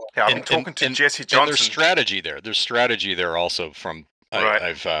 Whoa. Yeah, I've been talking to Jesse Johnson. And there's strategy there also from.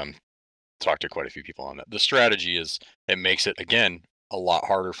 I've talked to quite a few people on that. The strategy is it makes it again a lot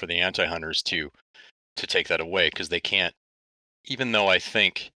harder for the anti-hunters to take that away, because they can't. Even though I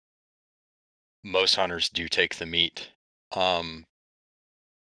think most hunters do take the meat,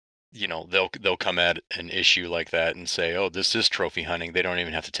 they'll come at an issue like that and say, "Oh, this is trophy hunting. They don't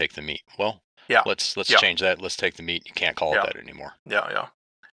even have to take the meat." Well, let's change that. Let's take the meat. You can't call it that anymore. Yeah.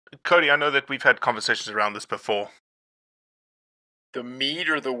 Cody, I know that we've had conversations around this before. The meat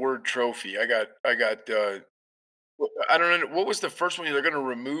or the word trophy? I got. I don't know. What was the first one? They're going to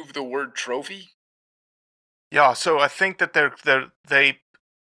remove the word trophy? Yeah. So I think that they.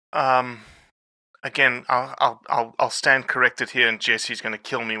 Again, I'll stand corrected here, and Jesse's going to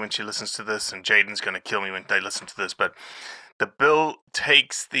kill me when she listens to this, and Jaden's going to kill me when they listen to this. But the bill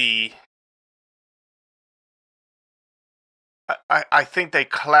takes the. I think they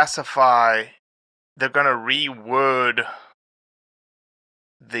classify. They're going to reword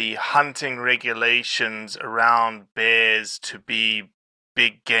the hunting regulations around bears to be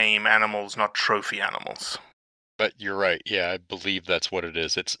big game animals, not trophy animals. But you're right. Yeah, I believe that's what it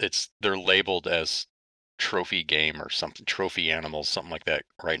is. It's they're labeled as trophy game or something, trophy animals, something like that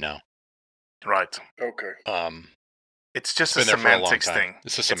right now. Right. Okay. It's just a been there for a long semantics time. thing.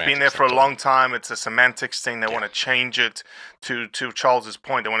 It's It's been there for a long time. It's a semantics thing. They want to change it to Charles's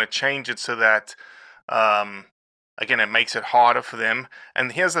point. They want to change it so that, again, it makes it harder for them.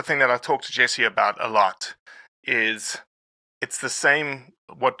 And here's the thing that I talked to Jesse about a lot is it's the same.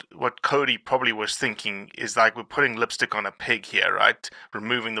 What Cody probably was thinking is like we're putting lipstick on a pig here, right?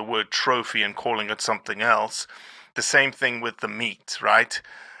 Removing the word trophy and calling it something else. The same thing with the meat, right?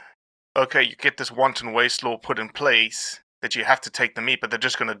 Okay, you get this wanton waste law put in place that you have to take the meat, but they're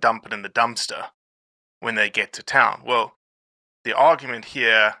just going to dump it in the dumpster when they get to town. Well, the argument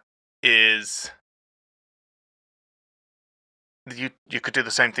here is you could do the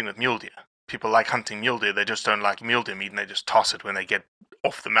same thing with mule deer. People like hunting mule deer, they just don't like mule deer meat, and they just toss it when they get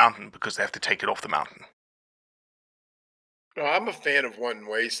off the mountain because they have to take it off the mountain. No, I'm a fan of wanton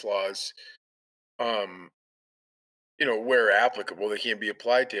waste laws. Where applicable, they can't be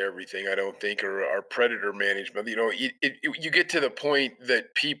applied to everything, I don't think, or our predator management. You get to the point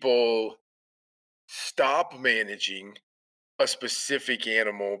that people stop managing a specific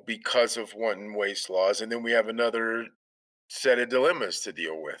animal because of wanton waste laws, and then we have another set of dilemmas to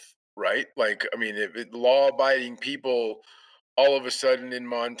deal with, right? Like, I mean, if law-abiding people all of a sudden in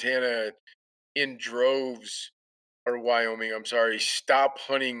Montana in droves, or Wyoming, I'm sorry, stop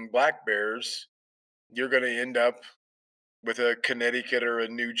hunting black bears, you're going to end up with a Connecticut or a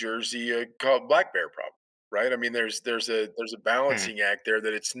New Jersey called black bear problem, right? I mean, there's a balancing act there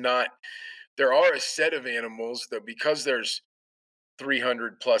that it's not. There are a set of animals that because there's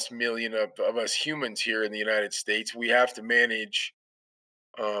 300 plus million of us humans here in the United States, we have to manage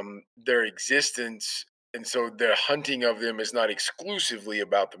their existence, and so the hunting of them is not exclusively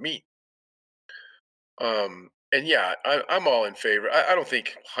about the meat. And yeah, I'm all in favor. I don't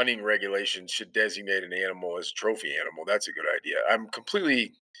think hunting regulations should designate an animal as a trophy animal. That's a good idea. I'm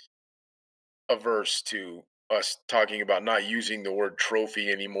completely averse to us talking about not using the word trophy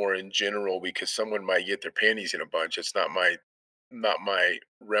anymore in general because someone might get their panties in a bunch. It's not my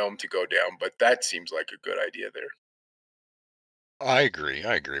realm to go down, but that seems like a good idea there. I agree.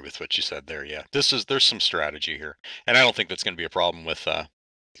 I agree with what you said there. Yeah, there's some strategy here, and I don't think that's going to be a problem with.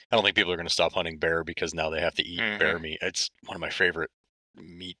 I don't think people are going to stop hunting bear because now they have to eat bear meat. It's one of my favorite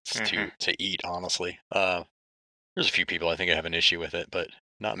meats to eat. Honestly, there's a few people I think have an issue with it, but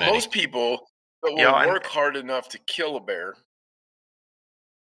not many. Most people that will work hard enough to kill a bear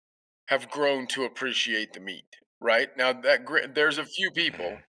have grown to appreciate the meat. Right now, there's a few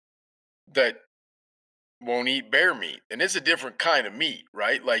people that won't eat bear meat, and it's a different kind of meat,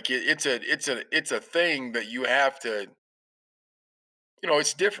 right? Like it's a thing that you have to,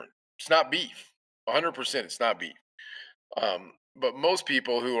 it's different. It's not beef. 100%, it's not beef. But most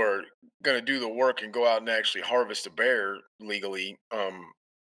people who are going to do the work and go out and actually harvest a bear legally,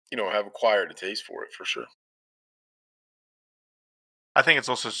 have acquired a taste for it for sure. I think it's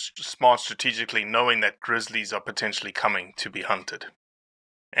also smart strategically knowing that grizzlies are potentially coming to be hunted,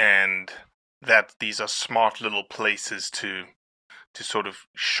 and that these are smart little places to sort of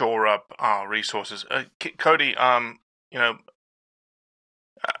shore up our resources. Cody,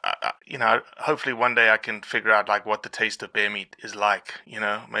 hopefully one day I can figure out like what the taste of bear meat is like.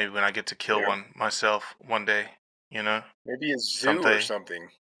 Maybe when I get to kill one myself one day. Maybe a zoo or something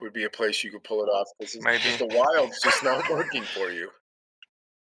would be a place you could pull it off. Maybe the wild's just not working for you.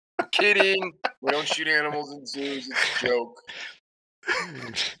 I'm kidding. We don't shoot animals in zoos. It's a joke.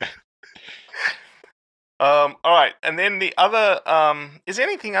 All right, and then the other is there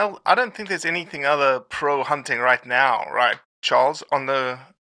anything else? I don't think there's anything other pro hunting right now, right, Charles? In the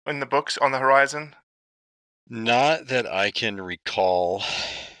books on the horizon. Not that I can recall.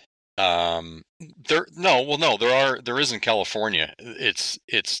 There is in California. It's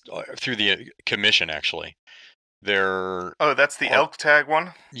through the commission actually. Oh, that's the elk tag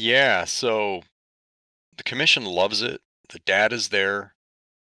one? Yeah, so the commission loves it. The data's there.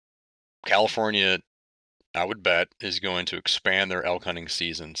 California, I would bet, is going to expand their elk hunting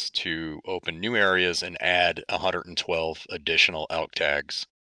seasons to open new areas and add 112 additional elk tags,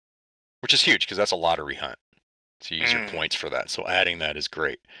 which is huge because that's a lottery hunt. To use your points for that. So adding that is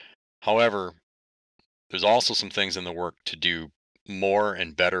great. However, there's also some things in the work to do more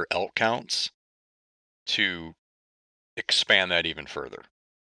and better elk counts to expand that even further.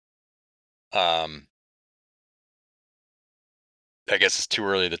 I guess it's too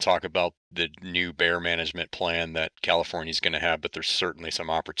early to talk about the new bear management plan that California is going to have, but there's certainly some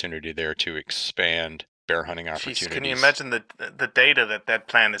opportunity there to expand bear hunting opportunities. Jeez, can you imagine the data that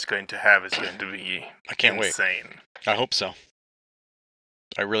plan is going to have is going to be I can't insane. wait. I hope so.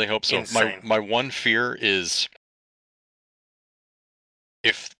 I really hope so. Insane. My one fear is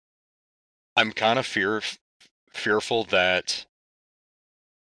if I'm kind of fearful that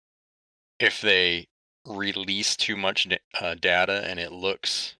if they release too much data and it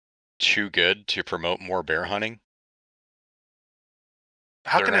looks too good to promote more bear hunting,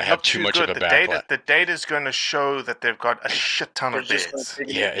 how can it have look too too much good? of a The data is going to show that they've got a shit ton of bears.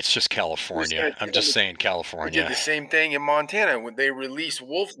 Yeah, it's just California. I'm just saying We California. did the same thing in Montana when they release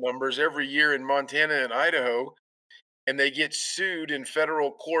wolf numbers every year in Montana and Idaho, and they get sued in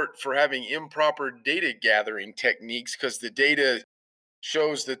federal court for having improper data gathering techniques because the data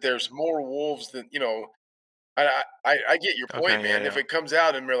shows that there's more wolves than I get your point, Okay, man. yeah, If yeah. it comes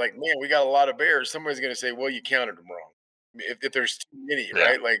out and we're like, man, we got a lot of bears, somebody's going to say, well, you counted them wrong. If there's too many, Yeah.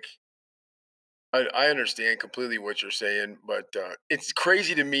 right? Like, I understand completely what you're saying, but it's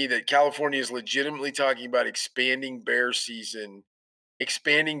crazy to me that California is legitimately talking about expanding bear season,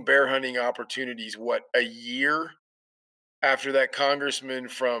 expanding bear hunting opportunities. What, a year after that congressman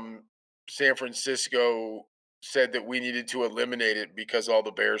from San Francisco said that we needed to eliminate it because all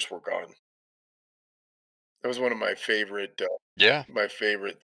the bears were gone. That was one of my favorite. Yeah. My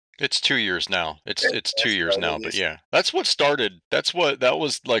favorite. It's 2 years now. It's 2 That's years right, now, it but is. yeah. That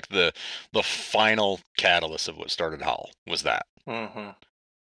was like the final catalyst of what started Howl was that. Mm-hmm.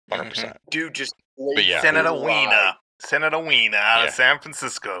 100%. Dude just But yeah. Senator Wiener out of San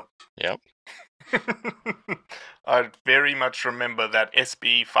Francisco. Yep. I very much remember that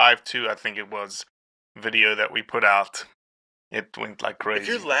SB 52, I think it was, video that we put out. It went like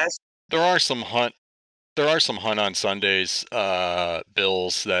crazy. There are some hunt on Sundays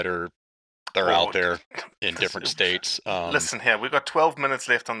bills that are out there in different states. Listen here, we've got 12 minutes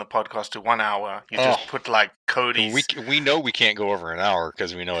left on the podcast to 1 hour. You just put like Cody's. We know we can't go over an hour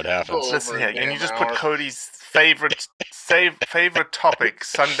because we know it happens. Listen here, and you just put Cody's favorite topic,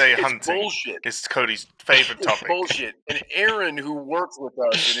 Sunday hunting. Bullshit. Is Cody's favorite topic. Bullshit. And Aaron, who works with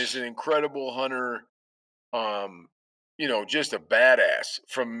us and is an incredible hunter, just a badass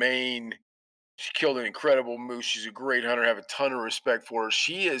from Maine. She killed an incredible moose. She's a great hunter. I have a ton of respect for her.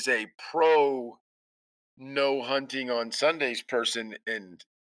 She is a pro no hunting on Sundays person. And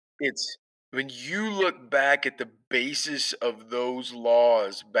it's when you look back at the basis of those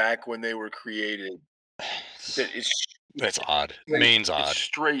laws back when they were created, that's odd. Maine's odd.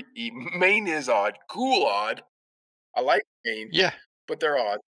 Straight Maine is odd. Cool odd. I like Maine. Yeah. But they're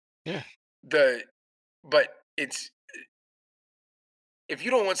odd. Yeah. But it's if you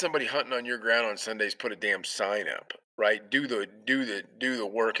don't want somebody hunting on your ground on Sundays, put a damn sign up, right? Do the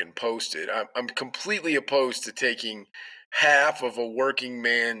work and post it. I'm completely opposed to taking half of a working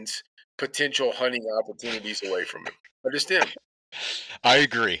man's potential hunting opportunities away from him. I just am. I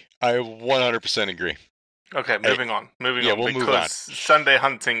agree. I 100% agree. Okay, moving on. We'll move on. Sunday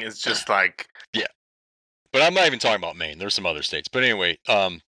hunting is just like But I'm not even talking about Maine. There's some other states. But anyway,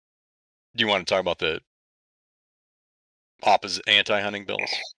 do you want to talk about the opposite anti-hunting bills?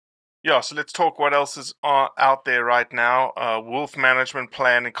 Yeah, so let's talk what else is out there right now. Wolf management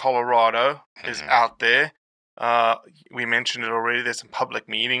plan in Colorado is out there. We mentioned it already. There's some public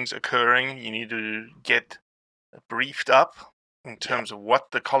meetings occurring. You need to get briefed up in terms of what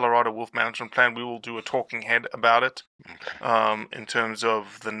the Colorado wolf management plan. We will do a talking head about it in terms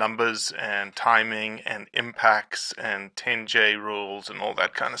of the numbers and timing and impacts and 10J rules and all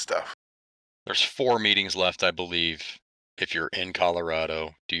that kind of stuff. There's 4 meetings left, I believe. If you're in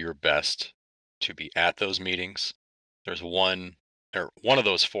Colorado, do your best to be at those meetings. There's one of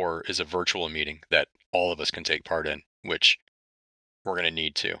those 4 is a virtual meeting that all of us can take part in, which we're going to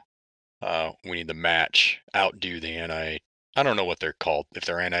need to. We need to outdo the I don't know what they're called, if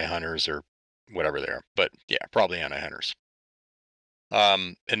they're anti-hunters or whatever they are, but yeah, probably anti-hunters.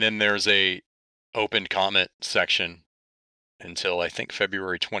 And then there's a open comment section until I think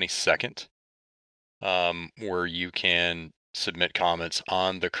February 22nd, where you can submit comments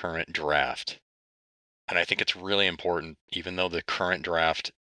on the current draft. And I think it's really important, even though the current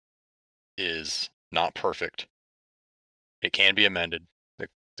draft is not perfect, it can be amended.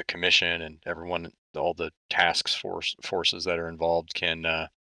 The commission and everyone, all the forces that are involved can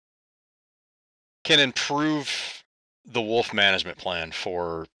improve the wolf management plan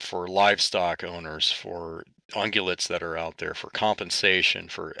for livestock owners, for ungulates that are out there, for compensation,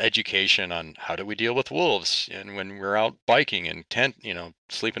 for education on how do we deal with wolves, and when we're out biking and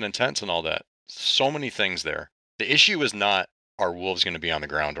sleeping in tents and all that. So many things there. The issue is not are wolves going to be on the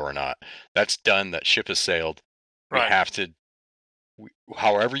ground or not? That's done. That ship has sailed. We Right. have to,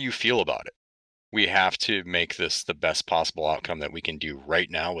 however you feel about it, we have to make this the best possible outcome that we can do right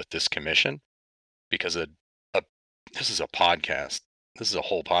now with this commission, because this is a podcast. This is a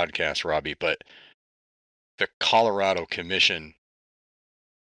whole podcast, Robbie, but the Colorado Commission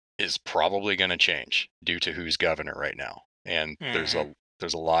is probably going to change due to who's governor right now. And there's a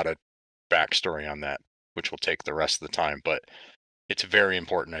lot of backstory on that, which will take the rest of the time, but it's very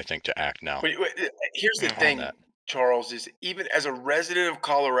important, I think, to act now. But here's the thing, that. Charles, is even as a resident of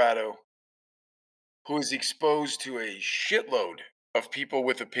Colorado who is exposed to a shitload of people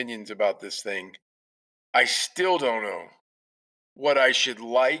with opinions about this thing, I still don't know what I should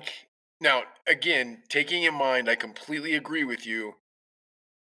like. Now, again, taking in mind, I completely agree with you.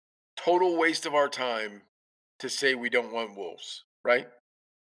 Total waste of our time to say we don't want wolves, right?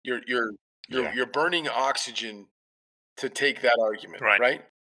 You're burning oxygen to take that argument, right?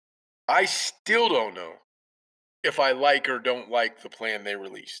 I still don't know if I like or don't like the plan they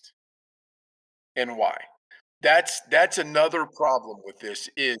released, and why. That's another problem with this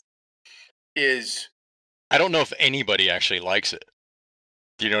is I don't know if anybody actually likes it.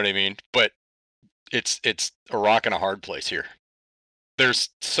 Do you know what I mean? But it's a rock and a hard place here. There's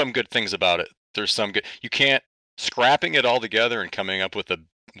some good things about it. There's some good. You can't scrapping it all together and coming up with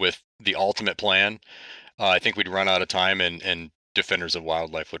the ultimate plan. I think we'd run out of time, and Defenders of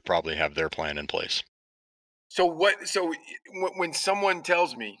Wildlife would probably have their plan in place. So when someone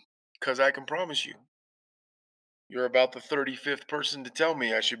tells me, because I can promise you, you're about the 35th person to tell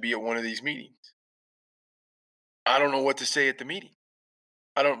me I should be at one of these meetings. I don't know what to say at the meeting.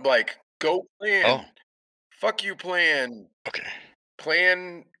 I don't go plan. Oh. Fuck you, plan. Okay.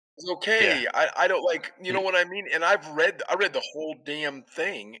 Plan is okay. Yeah. I don't you know what I mean? And I read the whole damn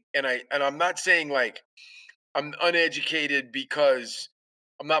thing, and I'm not saying I'm uneducated because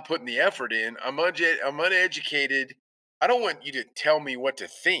I'm not putting the effort in. I'm uneducated. I don't want you to tell me what to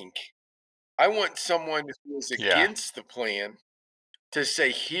think. I want someone who is against the plan to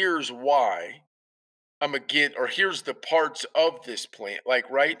say, here's why I'm against, or here's the parts of this plan.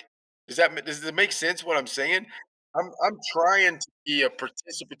 Right? Does it make sense what I'm saying? I'm trying to be a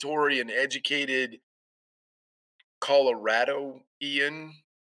participatory and educated Colorado-ian.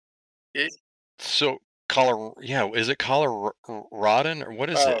 So Colorado, is it Coloradan or what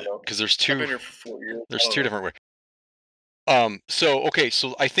is I it? don't know. Because there's I've two. been here for 4 years. There's two different ways.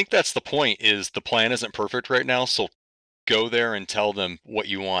 So I think that's the point. Is the plan isn't perfect right now, so go there and tell them what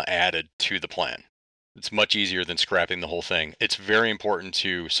you want added to the plan. It's much easier than scrapping the whole thing. It's very important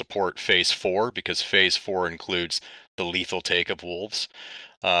to support Phase 4 because Phase 4 includes the lethal take of wolves.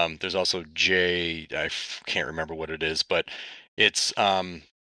 There's also I can't remember what it is, but it's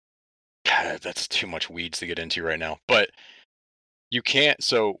that's too much weeds to get into right now. But you can't.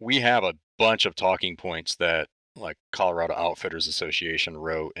 So we have a bunch of talking points that Colorado Outfitters Association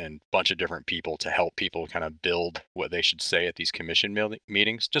wrote, and a bunch of different people to help people kind of build what they should say at these commission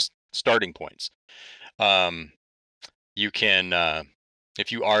meetings, just starting points. You can,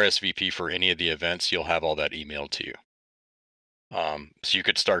 if you RSVP for any of the events, you'll have all that emailed to you. So you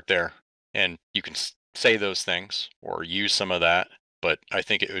could start there, and you can say those things or use some of that. But I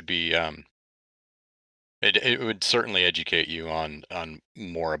think it would be, it would certainly educate you on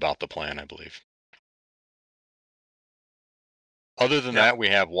more about the plan, I believe. Other than that, we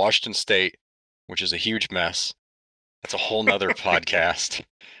have Washington State, which is a huge mess. That's a whole nother podcast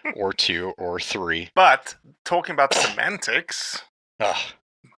or 2 or 3. But talking about semantics,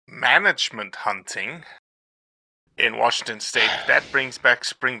 management hunting in Washington State, that brings back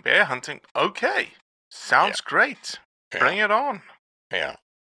spring bear hunting. Okay, sounds great. Bring it on. Yeah,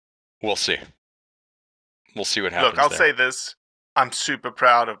 we'll see. We'll see what happens. Look, I'll say this. I'm super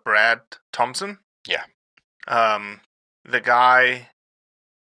proud of Brad Thompson. Yeah. The guy,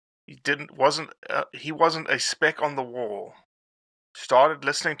 he wasn't a speck on the wall. Started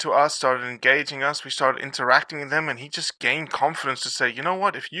listening to us, started engaging us, we started interacting with him, and he just gained confidence to say, you know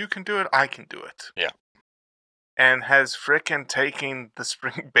what, if you can do it, I can do it. Yeah. And has frickin' taken the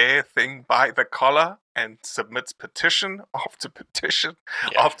spring bear thing by the collar and submits petition after petition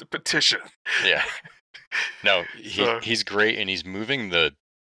after petition. Yeah. No, he's great, and he's moving the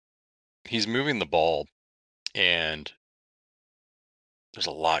ball, and there's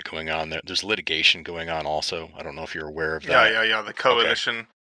a lot going on there. There's litigation going on also. I don't know if you're aware of that. Yeah. The coalition. Okay.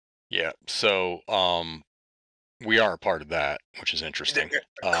 Yeah. So, we are a part of that, which is interesting.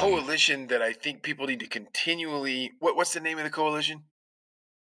 A coalition that I think people need to continually. What's the name of the coalition?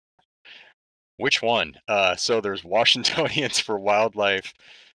 Which one? So there's Washingtonians for Wildlife.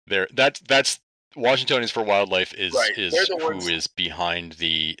 That's Washingtonians for Wildlife is Right. They're the who ones- is behind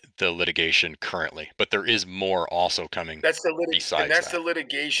the litigation currently, but there is more also coming. That's the besides and that's that. the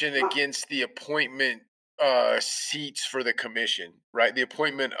litigation against the appointment seats for the commission, right? The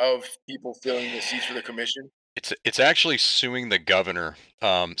appointment of people filling the seats for the commission. It's actually suing the governor.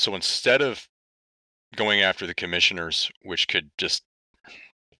 So instead of going after the commissioners, which could just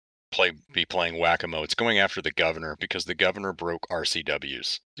be playing whack-a-mole, it's going after the governor because the governor broke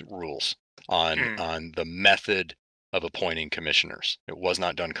RCW's rules on the method of appointing commissioners. It was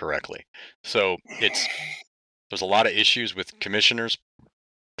not done correctly. So there's a lot of issues with commissioners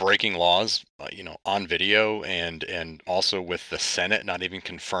breaking laws, on video, and also with the Senate not even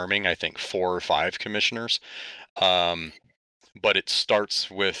confirming, I think, 4 or 5 commissioners. But it starts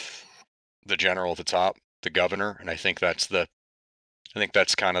with the general at the top, the governor, and I think that's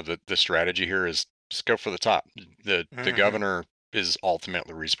kind of the strategy here is just go for the top. The governor is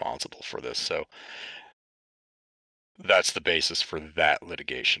ultimately responsible for this, so that's the basis for that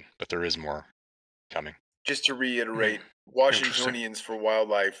litigation. But there is more coming. Just to reiterate, Washingtonians for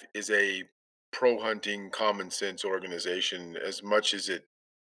Wildlife is a pro-hunting, common sense organization as much as it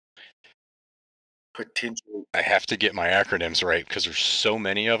potentially. I have to get my acronyms right because there's so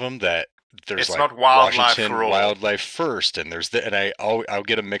many of them that there's It's like not Wildlife Washington for All. Wildlife First, and there's and I'll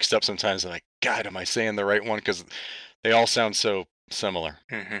get them mixed up sometimes. I'm like, God, am I saying the right one? Because they all sound so similar.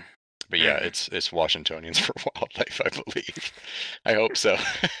 But yeah, it's Washingtonians for Wildlife, I believe. I hope so.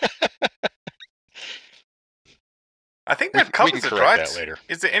 I think that covers we can it, correct right? that later.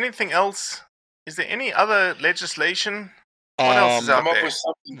 Is there anything else? Is there any other legislation? What else is out Come up there? with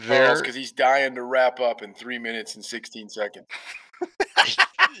something, Charles, because he's dying to wrap up in 3 minutes and 16 seconds.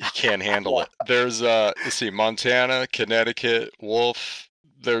 He can't handle it. There's let's see, Montana, Connecticut, wolf.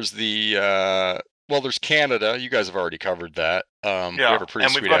 There's there's Canada. You guys have already covered that. We have a pretty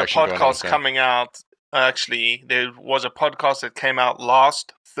and sweet we've got a action going on with podcast that. coming out. Actually, there was a podcast that came out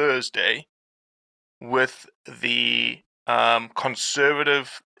last Thursday with the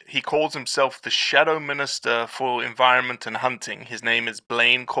conservative. He calls himself the Shadow Minister for Environment and Hunting. His name is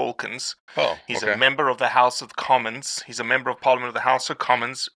Blaine Calkins. Oh, He's okay. a member of the House of Commons. He's a member of Parliament of the House of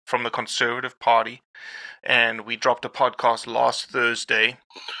Commons from the Conservative Party. And we dropped a podcast last Thursday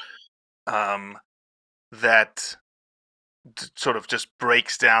that sort of just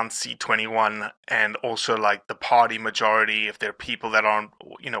breaks down C21 and also like the party majority, if there are people that aren't,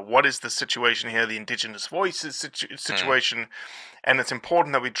 what is the situation here, the Indigenous Voices situation. And it's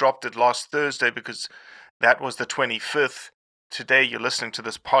important that we dropped it last Thursday because that was the 25th. Today you're listening to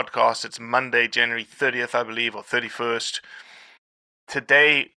this podcast. It's Monday, January 30th, I believe, or 31st.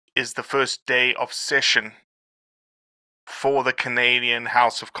 Today is the first day of session for the Canadian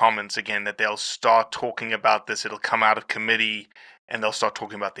House of Commons again, that they'll start talking about this. It'll come out of committee and they'll start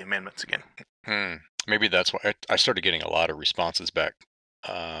talking about the amendments again. Maybe that's why I started getting a lot of responses back.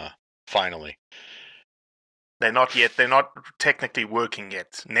 Finally. They're not yet. They're not technically working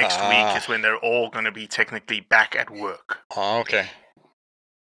yet. Next week is when they're all going to be technically back at work. Oh, okay.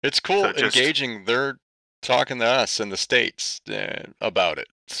 It's cool engaging. They're talking to us in the States about it.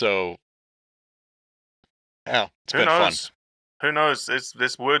 So, yeah, it's been fun. Who knows?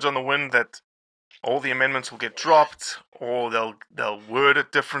 There's words on the wind that all the amendments will get dropped, or they'll word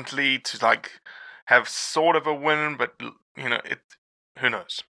it differently to like have sort of a win, but who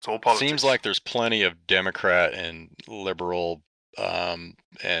knows? It's all politics. Seems like there's plenty of Democrat and liberal, and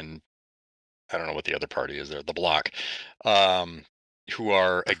I don't know what the other party is there, the Bloc, who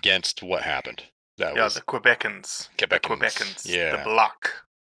are against what happened. The Quebecans. The Quebecans. Yeah. The Bloc.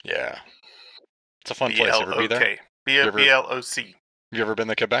 Yeah. It's a fun place. Ever be there? BLOC. Have you ever been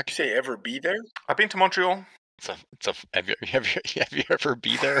to Quebec? You say ever be there? I've been to Montreal. Have you ever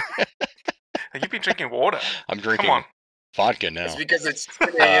be there? You've been drinking water. I'm drinking Come on. vodka now. It's because it's 10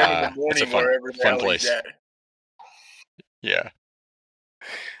 a.m. in the morning it's a wherever the fun hell place. he's at. Yeah.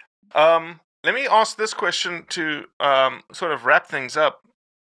 Let me ask this question to sort of wrap things up.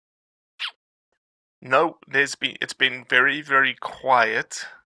 No, it's been very, very quiet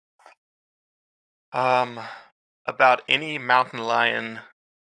about any mountain lion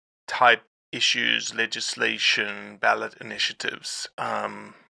type issues, legislation, ballot initiatives.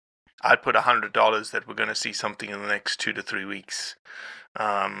 I'd put $100 that we're going to see something in the next 2 to 3 weeks.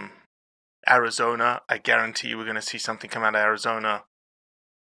 Arizona, I guarantee we're going to see something come out of Arizona.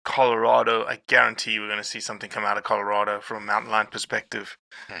 Colorado, I guarantee we're going to see something come out of Colorado from a mountain lion perspective.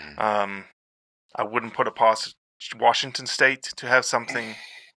 I wouldn't put it past Washington State to have something,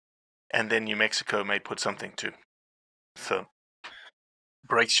 and then New Mexico may put something too. So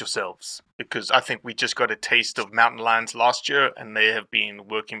brace yourselves, because I think we just got a taste of mountain lions last year, and they have been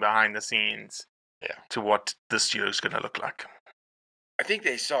working behind the scenes to what this year is going to look like. I think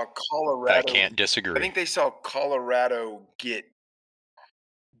they saw Colorado. I can't disagree. I think they saw Colorado get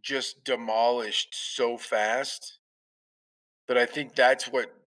just demolished so fast that I think that's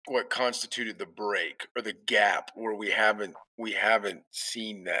what constituted the break or the gap where we haven't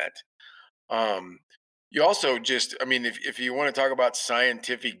seen that. You also just, I mean, if you want to talk about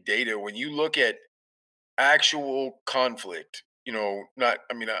scientific data, when you look at actual conflict, not,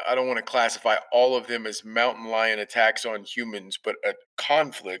 I mean, I don't want to classify all of them as mountain lion attacks on humans, but a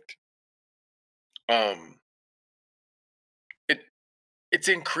conflict, um, it's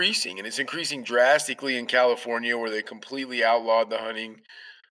increasing, and it's increasing drastically in California where they completely outlawed the hunting.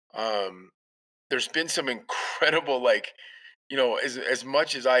 There's been some incredible, like, as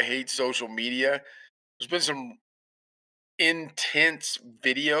much as I hate social media, there's been some intense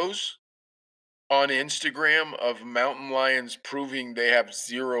videos on Instagram of mountain lions proving they have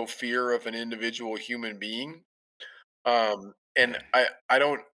zero fear of an individual human being. And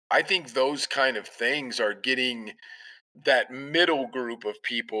I think those kind of things are getting that middle group of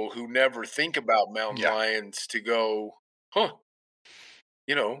people who never think about mountain lions to go, huh,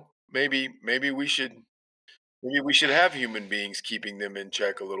 maybe we should have human beings keeping them in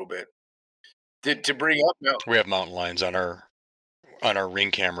check a little bit. To bring up We have mountain lions on our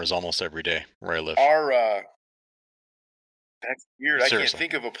ring cameras almost every day where I live. That's weird. I can't Seriously.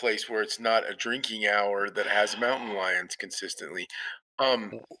 think of a place where it's not a drinking hour that has mountain lions consistently.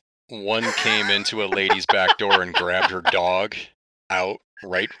 One came into a lady's back door and grabbed her dog out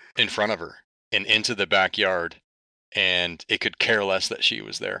right in front of her and into the backyard, and it could care less that she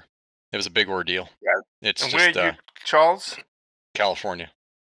was there. It was a big ordeal. Yeah. It's And just where are you, Charles? California.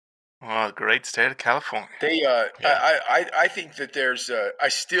 Oh, great state of California. They, I think that there's,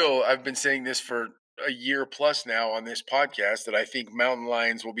 I've been saying this for a year plus now on this podcast that I think mountain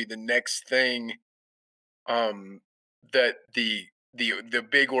lions will be the next thing, that the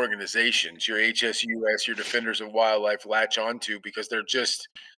big organizations, your HSUS, your Defenders of Wildlife, latch onto because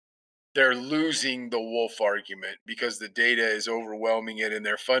they're losing the wolf argument because the data is overwhelming it, and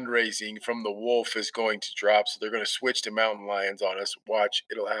their fundraising from the wolf is going to drop. So they're going to switch to mountain lions on us. Watch,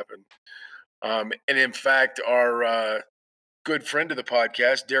 it'll happen. And in fact, our good friend of the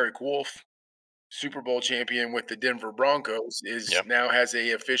podcast, Derek Wolf, Super Bowl champion with the Denver Broncos, now has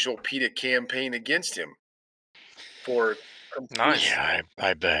a official PETA campaign against him for nice. Yeah,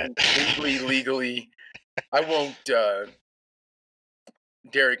 I bet. legally. I won't.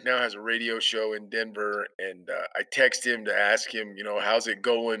 Derek now has a radio show in Denver, and I text him to ask him, how's it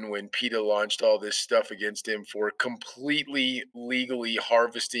going when PETA launched all this stuff against him for completely legally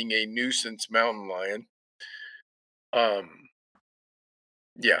harvesting a nuisance mountain lion.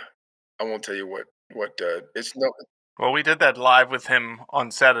 Yeah, I won't tell you what it's no. Well, we did that live with him on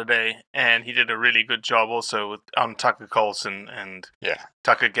Saturday, and he did a really good job also on Tucker Carlson, and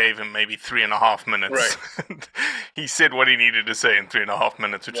Tucker gave him maybe 3.5 minutes. Right. He said what he needed to say in 3.5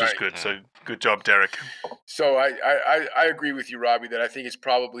 minutes, which is good. So good job, Derek. So I agree with you, Robbie, that I think it's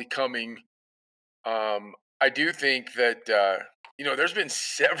probably coming. I do think that there's been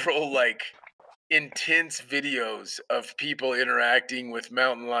several intense videos of people interacting with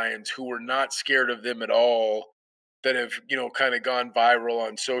mountain lions who were not scared of them at all that have kind of gone viral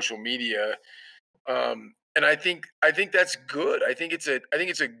on social media, and I think that's good. I think it's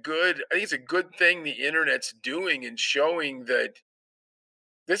a good thing the internet's doing and showing that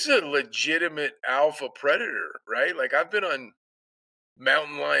this is a legitimate alpha predator, right? Like, I've been on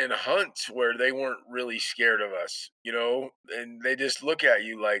mountain lion hunts where they weren't really scared of us, and they just look at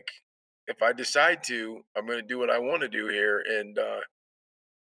you like, if I decide to, I'm going to do what I want to do here.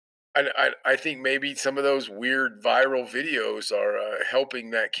 And I think maybe some of those weird viral videos are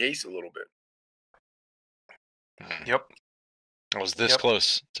helping that case a little bit. Yep. I was this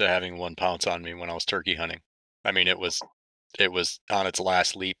close to having one pounce on me when I was turkey hunting. I mean, it was on its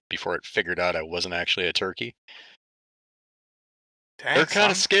last leap before it figured out I wasn't actually a turkey. Dang, they're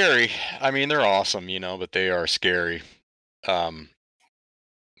kind of scary. I mean, they're awesome, but they are scary. Am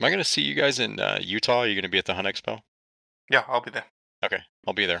I going to see you guys in Utah? Are you going to be at the Hunt Expo? Yeah, I'll be there. Okay,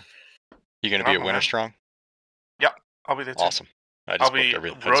 I'll be there. You going to be at Winter Strong? Yeah, I'll be there too. Awesome. I'll be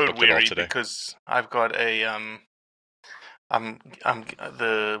road weary because I've got a I'm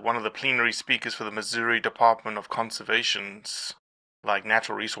one of the plenary speakers for the Missouri Department of Conservation's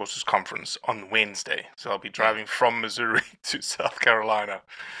natural resources conference on Wednesday. So I'll be driving from Missouri to South Carolina.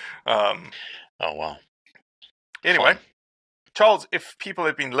 Oh wow. Anyway, Charles, if people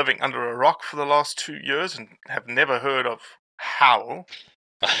have been living under a rock for the last 2 years and have never heard of Howl,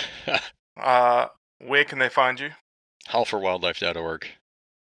 where can they find you? howlforwildlife.org.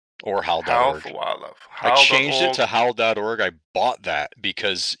 Or Howl howl.org. for Wildlife. I changed it to howl.org. I bought that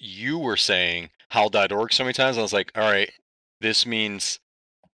because you were saying howl.org so many times. I was like, all right, this means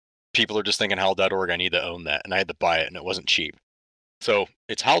people are just thinking howl.org. I need to own that. And I had to buy it, and it wasn't cheap. So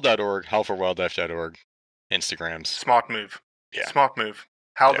it's howl.org, howlforwildlife.org, Instagrams. Smart move. Yeah. Smart move.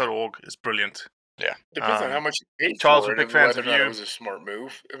 Howl.org is brilliant. Yeah. Depends on how much you paid Charles, for we're it big and fans whether of or not you. it was a smart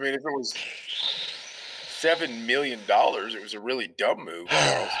move. I mean, if it was $7 million, it was a really dumb move,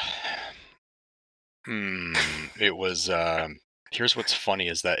 Charles. It was, here's what's funny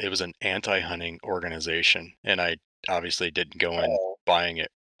is that it was an anti-hunting organization, and I obviously didn't go in buying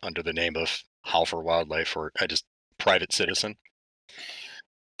it under the name of Howl for Wildlife, or I just private citizen.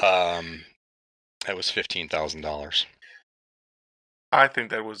 That was $15,000. I think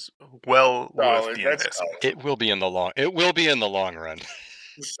that was well worth Solid. the That's investment. It will be in the long run.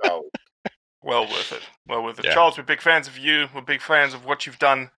 solid. Well worth it. Well worth it. Yeah. Charles, we're big fans of you. We're big fans of what you've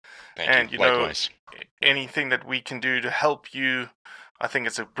done. Thank and you. know, Likewise. anything that we can do to help you, I think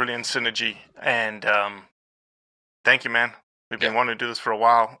it's a brilliant synergy. And thank you, man. We've been wanting to do this for a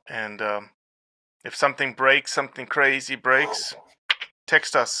while. And if something breaks, something crazy breaks,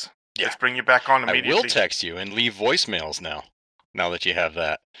 text us. Yeah. Let's bring you back on immediately. I will text you and leave voicemails now that you have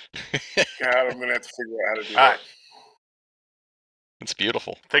that. God, I'm going to have to figure out how to do All that. right. It's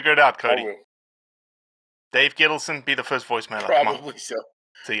beautiful. Figure it out, I Cody. will. Dave Gittleson, be the first voicemailer. Come on. Probably so.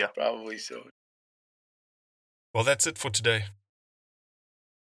 See ya. Probably so. Well, that's it for today.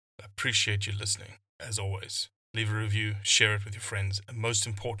 I appreciate you listening, as always. Leave a review, share it with your friends, and most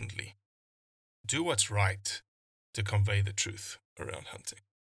importantly, do what's right to convey the truth around hunting.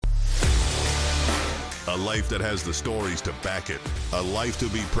 A life that has the stories to back it. A life to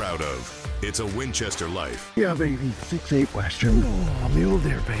be proud of. It's a Winchester life. Yeah, baby. 6'8" Western. Oh, mule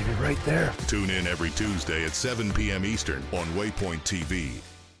deer, baby, right there. Tune in every Tuesday at 7 p.m. Eastern on Waypoint TV.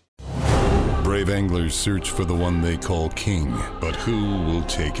 Brave anglers search for the one they call king, but who will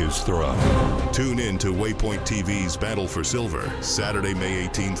take his throne? Tune in to Waypoint TV's Battle for Silver, Saturday, May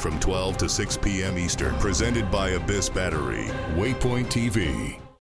 18th from 12 to 6 p.m. Eastern. Presented by Abyss Battery. Waypoint TV.